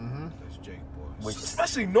Lord. That's Jake, boy. Which-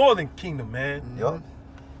 Especially Northern Kingdom, man. Yup.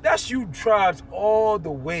 That's you tribes all the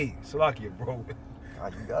way. Salakia, bro.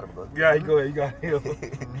 God, you got it, brother. Yeah, you go ahead. You got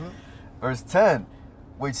it. Verse 10,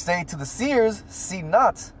 which say to the seers, see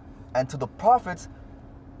not, and to the prophets,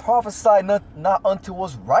 prophesy not unto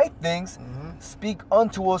us right things, speak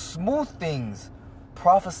unto us smooth things,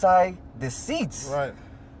 prophesy deceits. Right.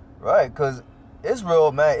 Right, because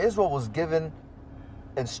Israel was given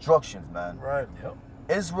instructions, man. Right. Yep.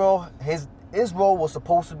 Israel was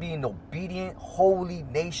supposed to be an obedient, holy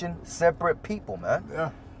nation, separate people, man. Yeah.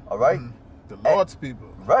 All right? The Lord's people.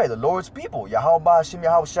 Right, the Lord's people. Yahweh Hashem,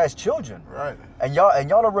 Yahweh Shai's children. Right. And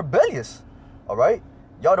y'all are rebellious. All right?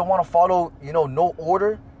 Y'all don't want to follow, no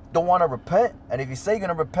order, don't want to repent. And if you say you're going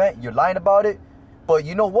to repent, you're lying about it. But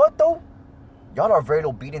you know what, though? Y'all are very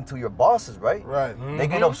obedient to your bosses, right? Right. They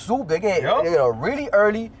get up soup. They get Yep. up really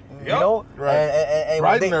early, Yep. Right. And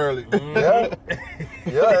Bright when and early. Yeah.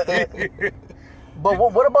 Yeah. But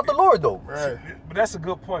what about the Lord, though? Right. But that's a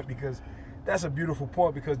good point, because that's a beautiful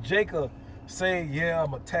point, because Jacob saying, yeah,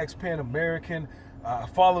 I'm a tax-paying American, I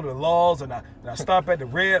follow the laws, and I stop at the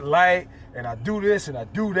red light, and I do this and I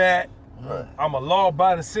do that. Right. I'm a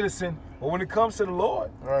law-abiding citizen. But when it comes to the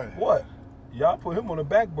Lord, Right. what? Y'all put him on the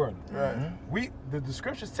back burner. Right. The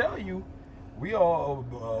scriptures tell you we all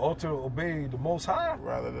ought to obey the Most High.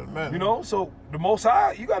 Rather than men. So the Most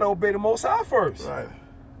High, you got to obey the Most High first. Right.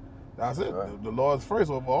 That's it. Right. The Lord's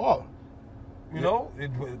first over all.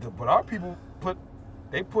 But our people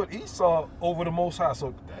put Esau over the Most High,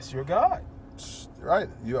 so that's your God. Right.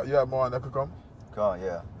 You have more on that could come? Come on,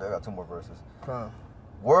 yeah. They got 2 more verses. Come on.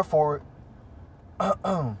 Wherefore, hold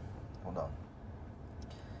on.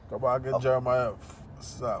 Come on, get Jeremiah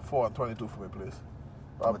 4:22 for me, please.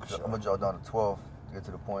 I'm going to jot down to 12 to get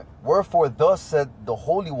to the point. Wherefore thus said the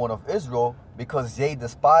Holy One of Israel, because ye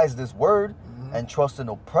despise this word, and trust in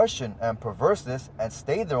oppression and perverseness, and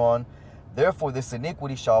stay thereon, therefore this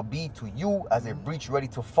iniquity shall be to you as a breach ready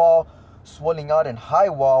to fall, swelling out in high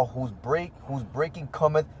wall, whose breaking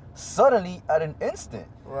cometh suddenly at an instant.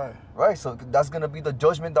 Right. Right, so that's going to be the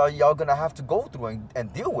judgment that y'all going to have to go through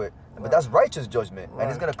and deal with. But that's righteous judgment, and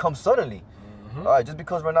it's going to come suddenly. All right, just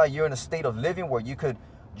because right now you're in a state of living where you could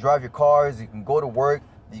drive your cars, you can go to work,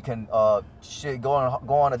 you can go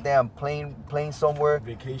on a damn plane somewhere,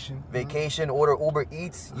 vacation, order Uber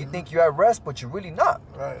Eats. You think you're at rest, but you're really not.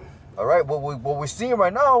 Right. All right, what we're seeing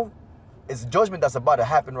right now is judgment that's about to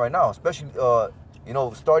happen right now, especially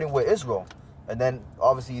starting with Israel, and then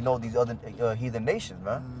obviously these other heathen nations,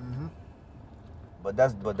 man. But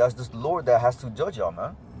that's just the Lord that has to judge y'all,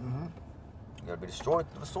 man. You gotta be destroyed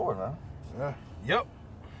through the sword, man. Yeah. Yep.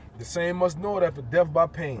 The same must know that for death by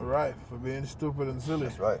pain. Right. For being stupid and silly.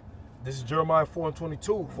 That's right. This is Jeremiah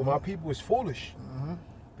 4:22. For my people is foolish.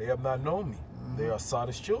 They have not known me. They are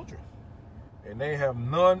Sodom's children. And they have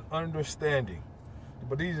none understanding.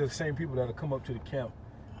 But these are the same people that will come up to the camp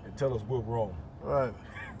and tell us we're wrong. Right.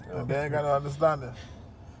 And they ain't got no understanding.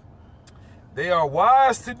 They are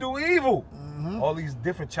wise to do evil. All these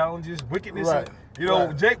different challenges, wickedness. Right.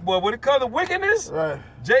 Right. Jake, boy, when it comes to wickedness, Right.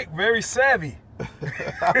 Jake very savvy.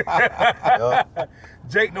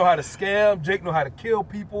 Jake know how to scam. Jake know how to kill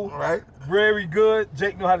people. Right. Very good.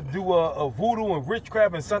 Jake know how to do a voodoo and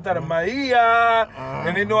witchcraft and Santa Maria,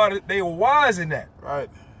 and they know how to. They are wise in that. Right.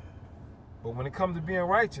 But when it comes to being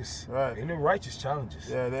righteous, Right. ain't no righteous challenges.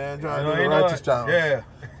 Yeah, they ain't trying You to know, do the righteous challenge. Yeah.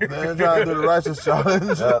 They ain't trying to do the righteous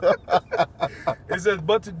challenge. It says,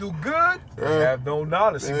 but to do good, they have no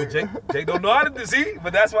knowledge. See, but Jake don't know how to see,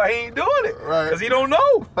 but that's why he ain't doing it. Right. Because he don't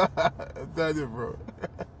know. Tell you, bro.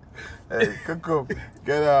 Hey, come.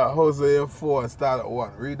 Get Hosea 4 and start at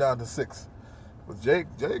 1. Read down to 6. But Jake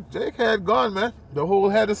had gone, man. The whole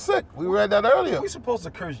head is sick. We read that earlier. We supposed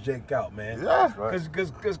to curse Jake out, man. Yeah. Right.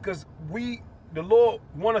 Because the Lord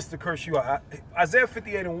want us to curse you out. Isaiah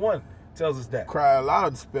 58:1 tells us that. Cry aloud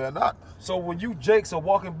and spare not. So when you Jakes are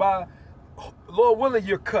walking by, Lord willing,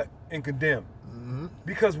 you're cut and condemned.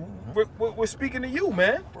 Because we're speaking to you,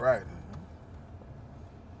 man. Right.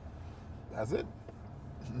 That's it.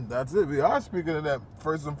 That's it. We are speaking to them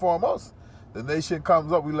first and foremost. The nation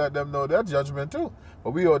comes up, we let them know their judgment too.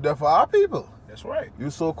 But we are there for our people. That's right. You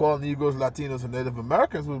so-called Negroes, Latinos, and Native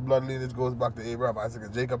Americans whose blood lineage goes back to Abraham, Isaac,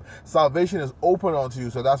 and Jacob. Salvation is open unto you,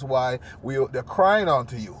 so that's why they're crying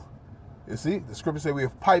unto you. You see, the scripture says we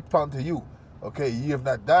have piped unto you. Okay, ye have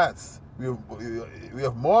not danced. We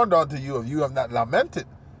have mourned unto you, and you have not lamented.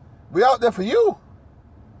 We out there for you.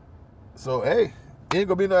 So, hey, ain't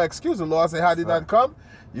gonna be no excuse. The Lord said, had he not come,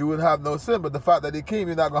 you would have no sin. But the fact that he came,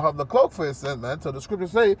 you're not gonna have no cloak for your sin, man. So the scripture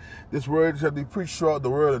say, this word shall be preached throughout the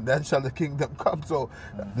world, and then shall the kingdom come. So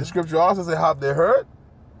the scripture also say, have they heard?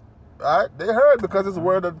 All right, they heard because it's a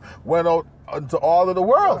word that went out into all of the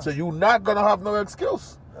world. So you're not gonna have no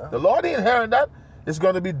excuse. The Lord ain't hearing that. It's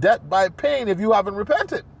gonna be death by pain if you haven't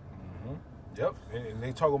repented. Yep, and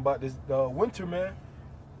they talking about this winter, man.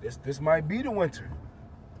 This might be the winter.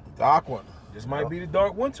 Dark one. This might be the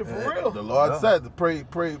dark winter for real. The Lord said, pray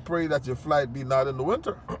that your flight be not in the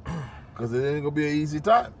winter, because it ain't gonna be an easy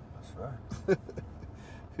time. That's right.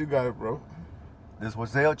 You got it, bro. This is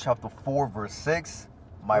Hosea chapter 4, verse 6.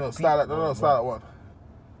 Start at one.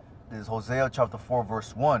 This is Hosea chapter 4,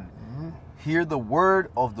 verse 1. Hear the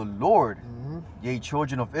word of the Lord, ye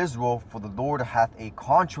children of Israel, for the Lord hath a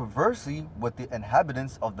controversy with the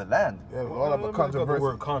inhabitants of the land. Yeah, the Lord have a controversy. The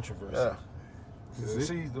word controversy. Yeah.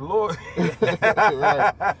 See, the Lord.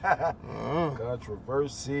 Right.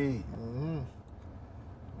 Controversy.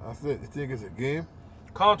 That's it. You think it's a game?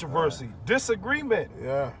 Controversy. Disagreement.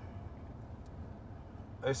 Yeah.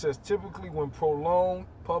 It says typically when prolonged,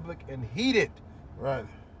 public, and heated. Right.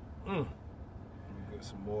 Let me get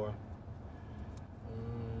some more.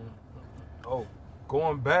 Oh,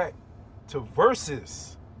 going back to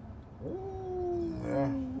verses. Ooh.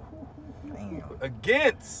 Yeah.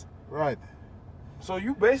 Against. Right. So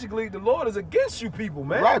you basically, the Lord is against you people,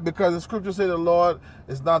 man. Right, because the scripture say the Lord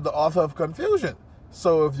is not the author of confusion.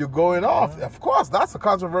 So if you're going off, of course, that's a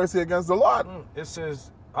controversy against the Lord. It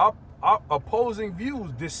says opposing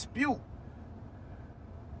views, dispute.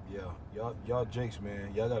 Yeah, y'all jakes,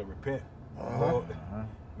 man. Y'all gotta repent. Lord,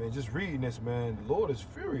 man, just reading this, man, the Lord is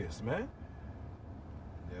furious, man.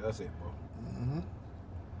 Yeah, that's it, bro.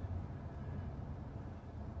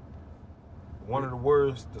 One of the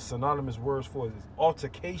words, the synonymous words for it is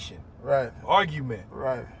altercation. Right. Argument.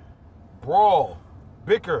 Right. Brawl.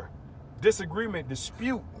 Bicker. Disagreement.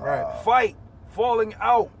 Dispute. Right. Fight. Falling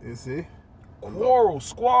out. You see? Quarrel.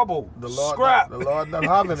 Squabble. The Lord scrap. the Lord not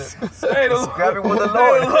having it. Hey, the Scrapping with the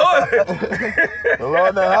Lord. The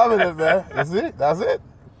Lord not having it, man. You see? That's it.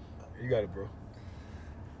 You got it, bro.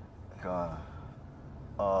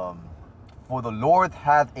 For the Lord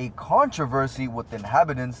hath a controversy with the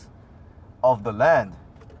inhabitants of the land,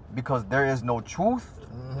 because there is no truth,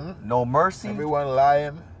 no mercy. Everyone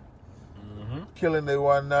lying, killing their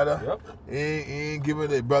one another. Yep. Ain't giving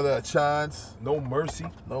their brother a chance. No mercy.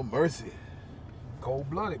 No mercy.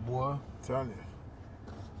 Cold-blooded, boy. I'm telling you.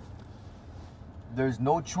 There's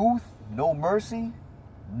no truth, no mercy,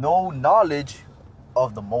 no knowledge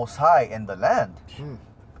of the Most High in the land.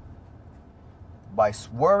 By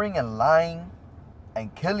swearing and lying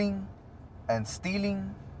and killing and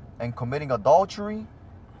stealing and committing adultery,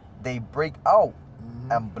 they break out,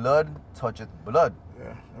 and blood toucheth blood.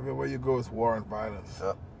 Yeah, everywhere you go is war and violence.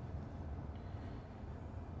 Yep.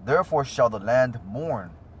 Therefore shall the land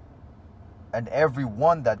mourn, and every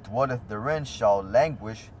one that dwelleth therein shall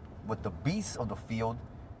languish with the beasts of the field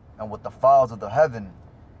and with the fowls of the heaven.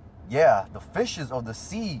 Yeah, the fishes of the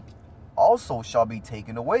sea also shall be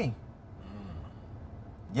taken away.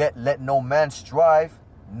 Yet let no man strive,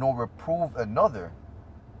 nor reprove another.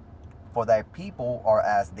 For thy people are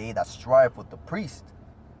as they that strive with the priest.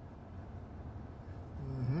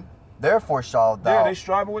 Therefore shall thou... Yeah, they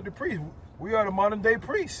striving with the priest. We are the modern day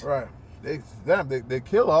priests. Right. They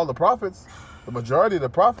kill all the prophets. The majority of the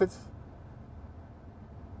prophets.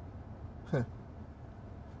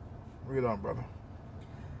 Read on, brother.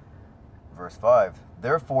 Verse 5.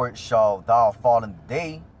 Therefore shall thou fall in the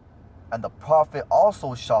day, and the prophet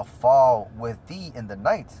also shall fall with thee in the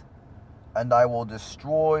night, and I will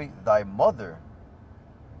destroy thy mother.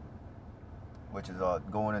 Which is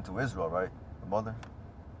going into Israel, right? The mother.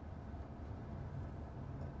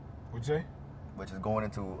 What'd you say? Which is going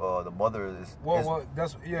into the mother is... Well,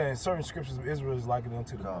 that's, yeah, in certain scriptures, Israel is likened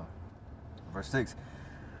unto the mother. Verse 6.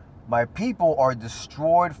 My people are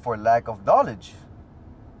destroyed for lack of knowledge.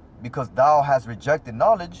 Because thou hast rejected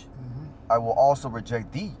knowledge, I will also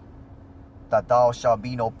reject thee, that thou shalt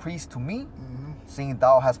be no priest to me. Seeing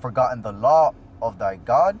thou hast forgotten the law of thy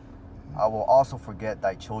God, I will also forget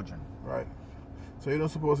thy children. Right. So you're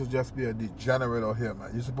not supposed to just be a degenerate out here,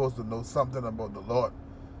 man. You're supposed to know something about the Lord.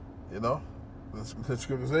 You know? The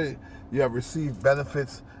scripture say, you have received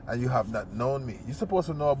benefits and you have not known me. You're supposed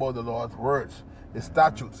to know about the Lord's words, His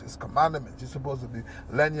statutes, His commandments. You're supposed to be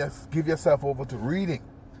give yourself over to reading.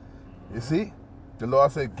 You see, the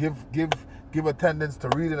Lord said, give attendance to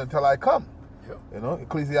reading until I come. Yep. You know,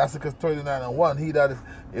 Ecclesiasticus 39:1. He that is,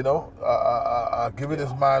 giving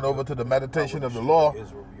his mind over to the meditation of the law,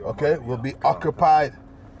 okay, will be occupied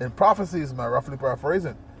in prophecies, man. Roughly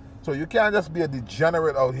paraphrasing. So you can't just be a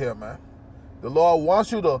degenerate out here, man. The Lord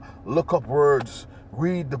wants you to look up words,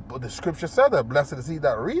 read the scripture said that blessed is he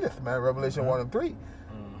that readeth, man. Revelation 1:3.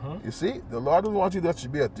 You see, the Lord doesn't want you to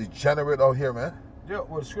be a degenerate out here, man. Yeah,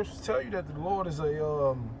 well, the scriptures tell you that the Lord is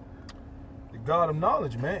the God of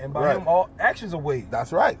knowledge, man, and by Him all actions are weighed.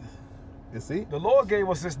 That's right. You see, the Lord gave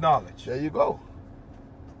us this knowledge. There you go.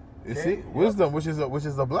 You see, wisdom, which is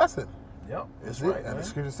a blessing. Yep. You see, right, and man. the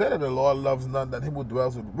scripture said that the Lord loves none than him who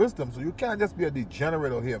dwells with wisdom. So you can't just be a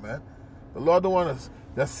degenerate out here, man. The Lord don't want to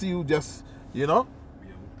just see you just be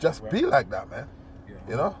like that, man. Yeah.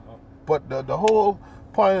 You know? But the whole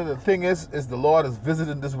point of the thing is the Lord is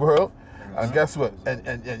visiting this world. And guess what?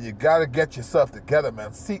 And you got to get yourself together,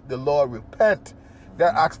 man. Seek the Lord, repent.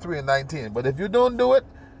 That Acts 3:19. But if you don't do it,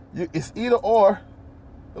 it's either or.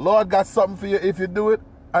 The Lord got something for you if you do it,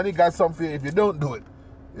 and He got something for you if you don't do it.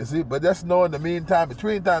 You see? But just know in the meantime,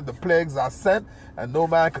 between time, the plagues are sent, and no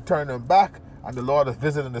man can turn them back, and the Lord is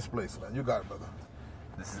visiting this place, man. You got it, brother.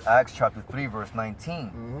 This is Acts chapter 3, verse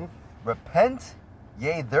 19. Repent,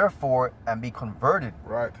 yea, therefore, and be converted,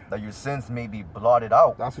 Right. that your sins may be blotted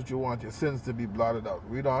out, That's what you want, your sins to be blotted out.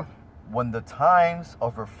 Read on. when the times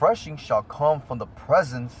of refreshing shall come from the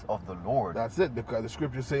presence of the Lord. That's it, because the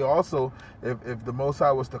scriptures say also, if the Most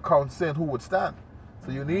High was to count sin, who would stand?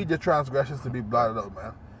 So you need your transgressions to be blotted out,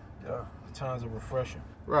 man. Yeah. The times of refreshing.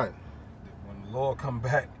 Right. When the Lord come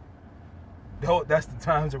back, that's the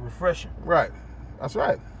times of refreshing. Right. That's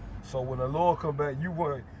right. So when the Lord come back,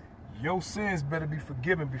 your sins better be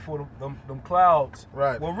forgiven before them clouds.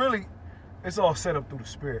 Right. Well, really, it's all set up through the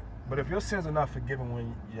Spirit. But if your sins are not forgiven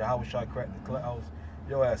when Yahweh Shai cracked the clouds,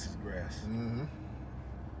 your ass is grass. Mm-hmm.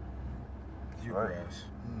 You Right. grass.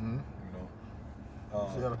 Mm-hmm. You know.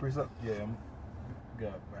 See how the precept? Yeah, we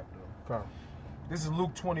got it wrapped up. Come. This is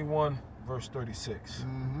Luke 21, verse 36.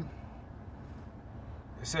 Mm-hmm.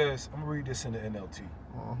 It says, I'm going to read this in the NLT.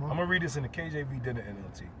 I'm going to read this in the KJV, then the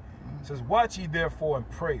NLT. It says, watch ye therefore and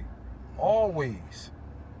pray always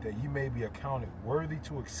that ye may be accounted worthy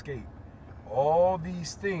to escape all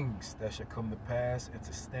these things that shall come to pass and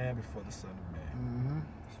to stand before the Son of Man. Mm-hmm.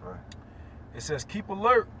 That's right. It says, keep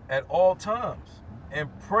alert at all times and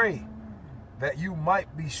pray that you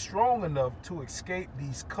might be strong enough to escape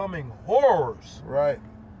these coming horrors Right.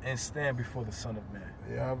 and stand before the Son of Man.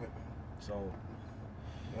 You have it. So,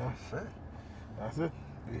 Yeah. That's it. That's it.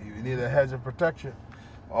 You need a hedge of protection.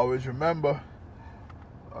 Always remember,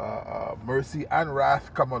 mercy and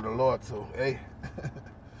wrath come on the Lord. So, hey,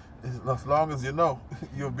 as long as you know,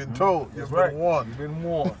 you've been told, you've been warned. You've been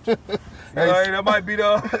warned. That might be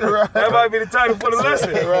the title for the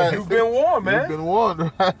lesson. Right. You've been warned, man. You've been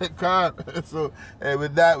warned, right? God. So, hey,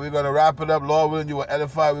 with that, we're going to wrap it up. Lord willing, you will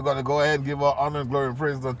edify. We're going to go ahead and give our honor and glory and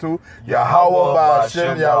praise unto Yahweh,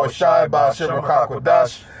 Ba'ashem, Yahweh Shai, Ba'ashem,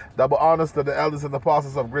 Rakakwadash. Double honors to the elders and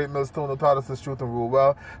apostles of Great Millstone who taught us this truth and rule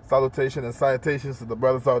well. Salutation and salutations to the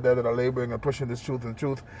brothers out there that are laboring and pushing this truth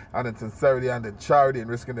and in sincerity and in charity and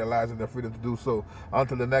risking their lives and their freedom to do so.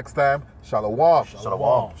 Until the next time, Shalom.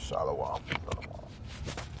 Shalom. Shalom.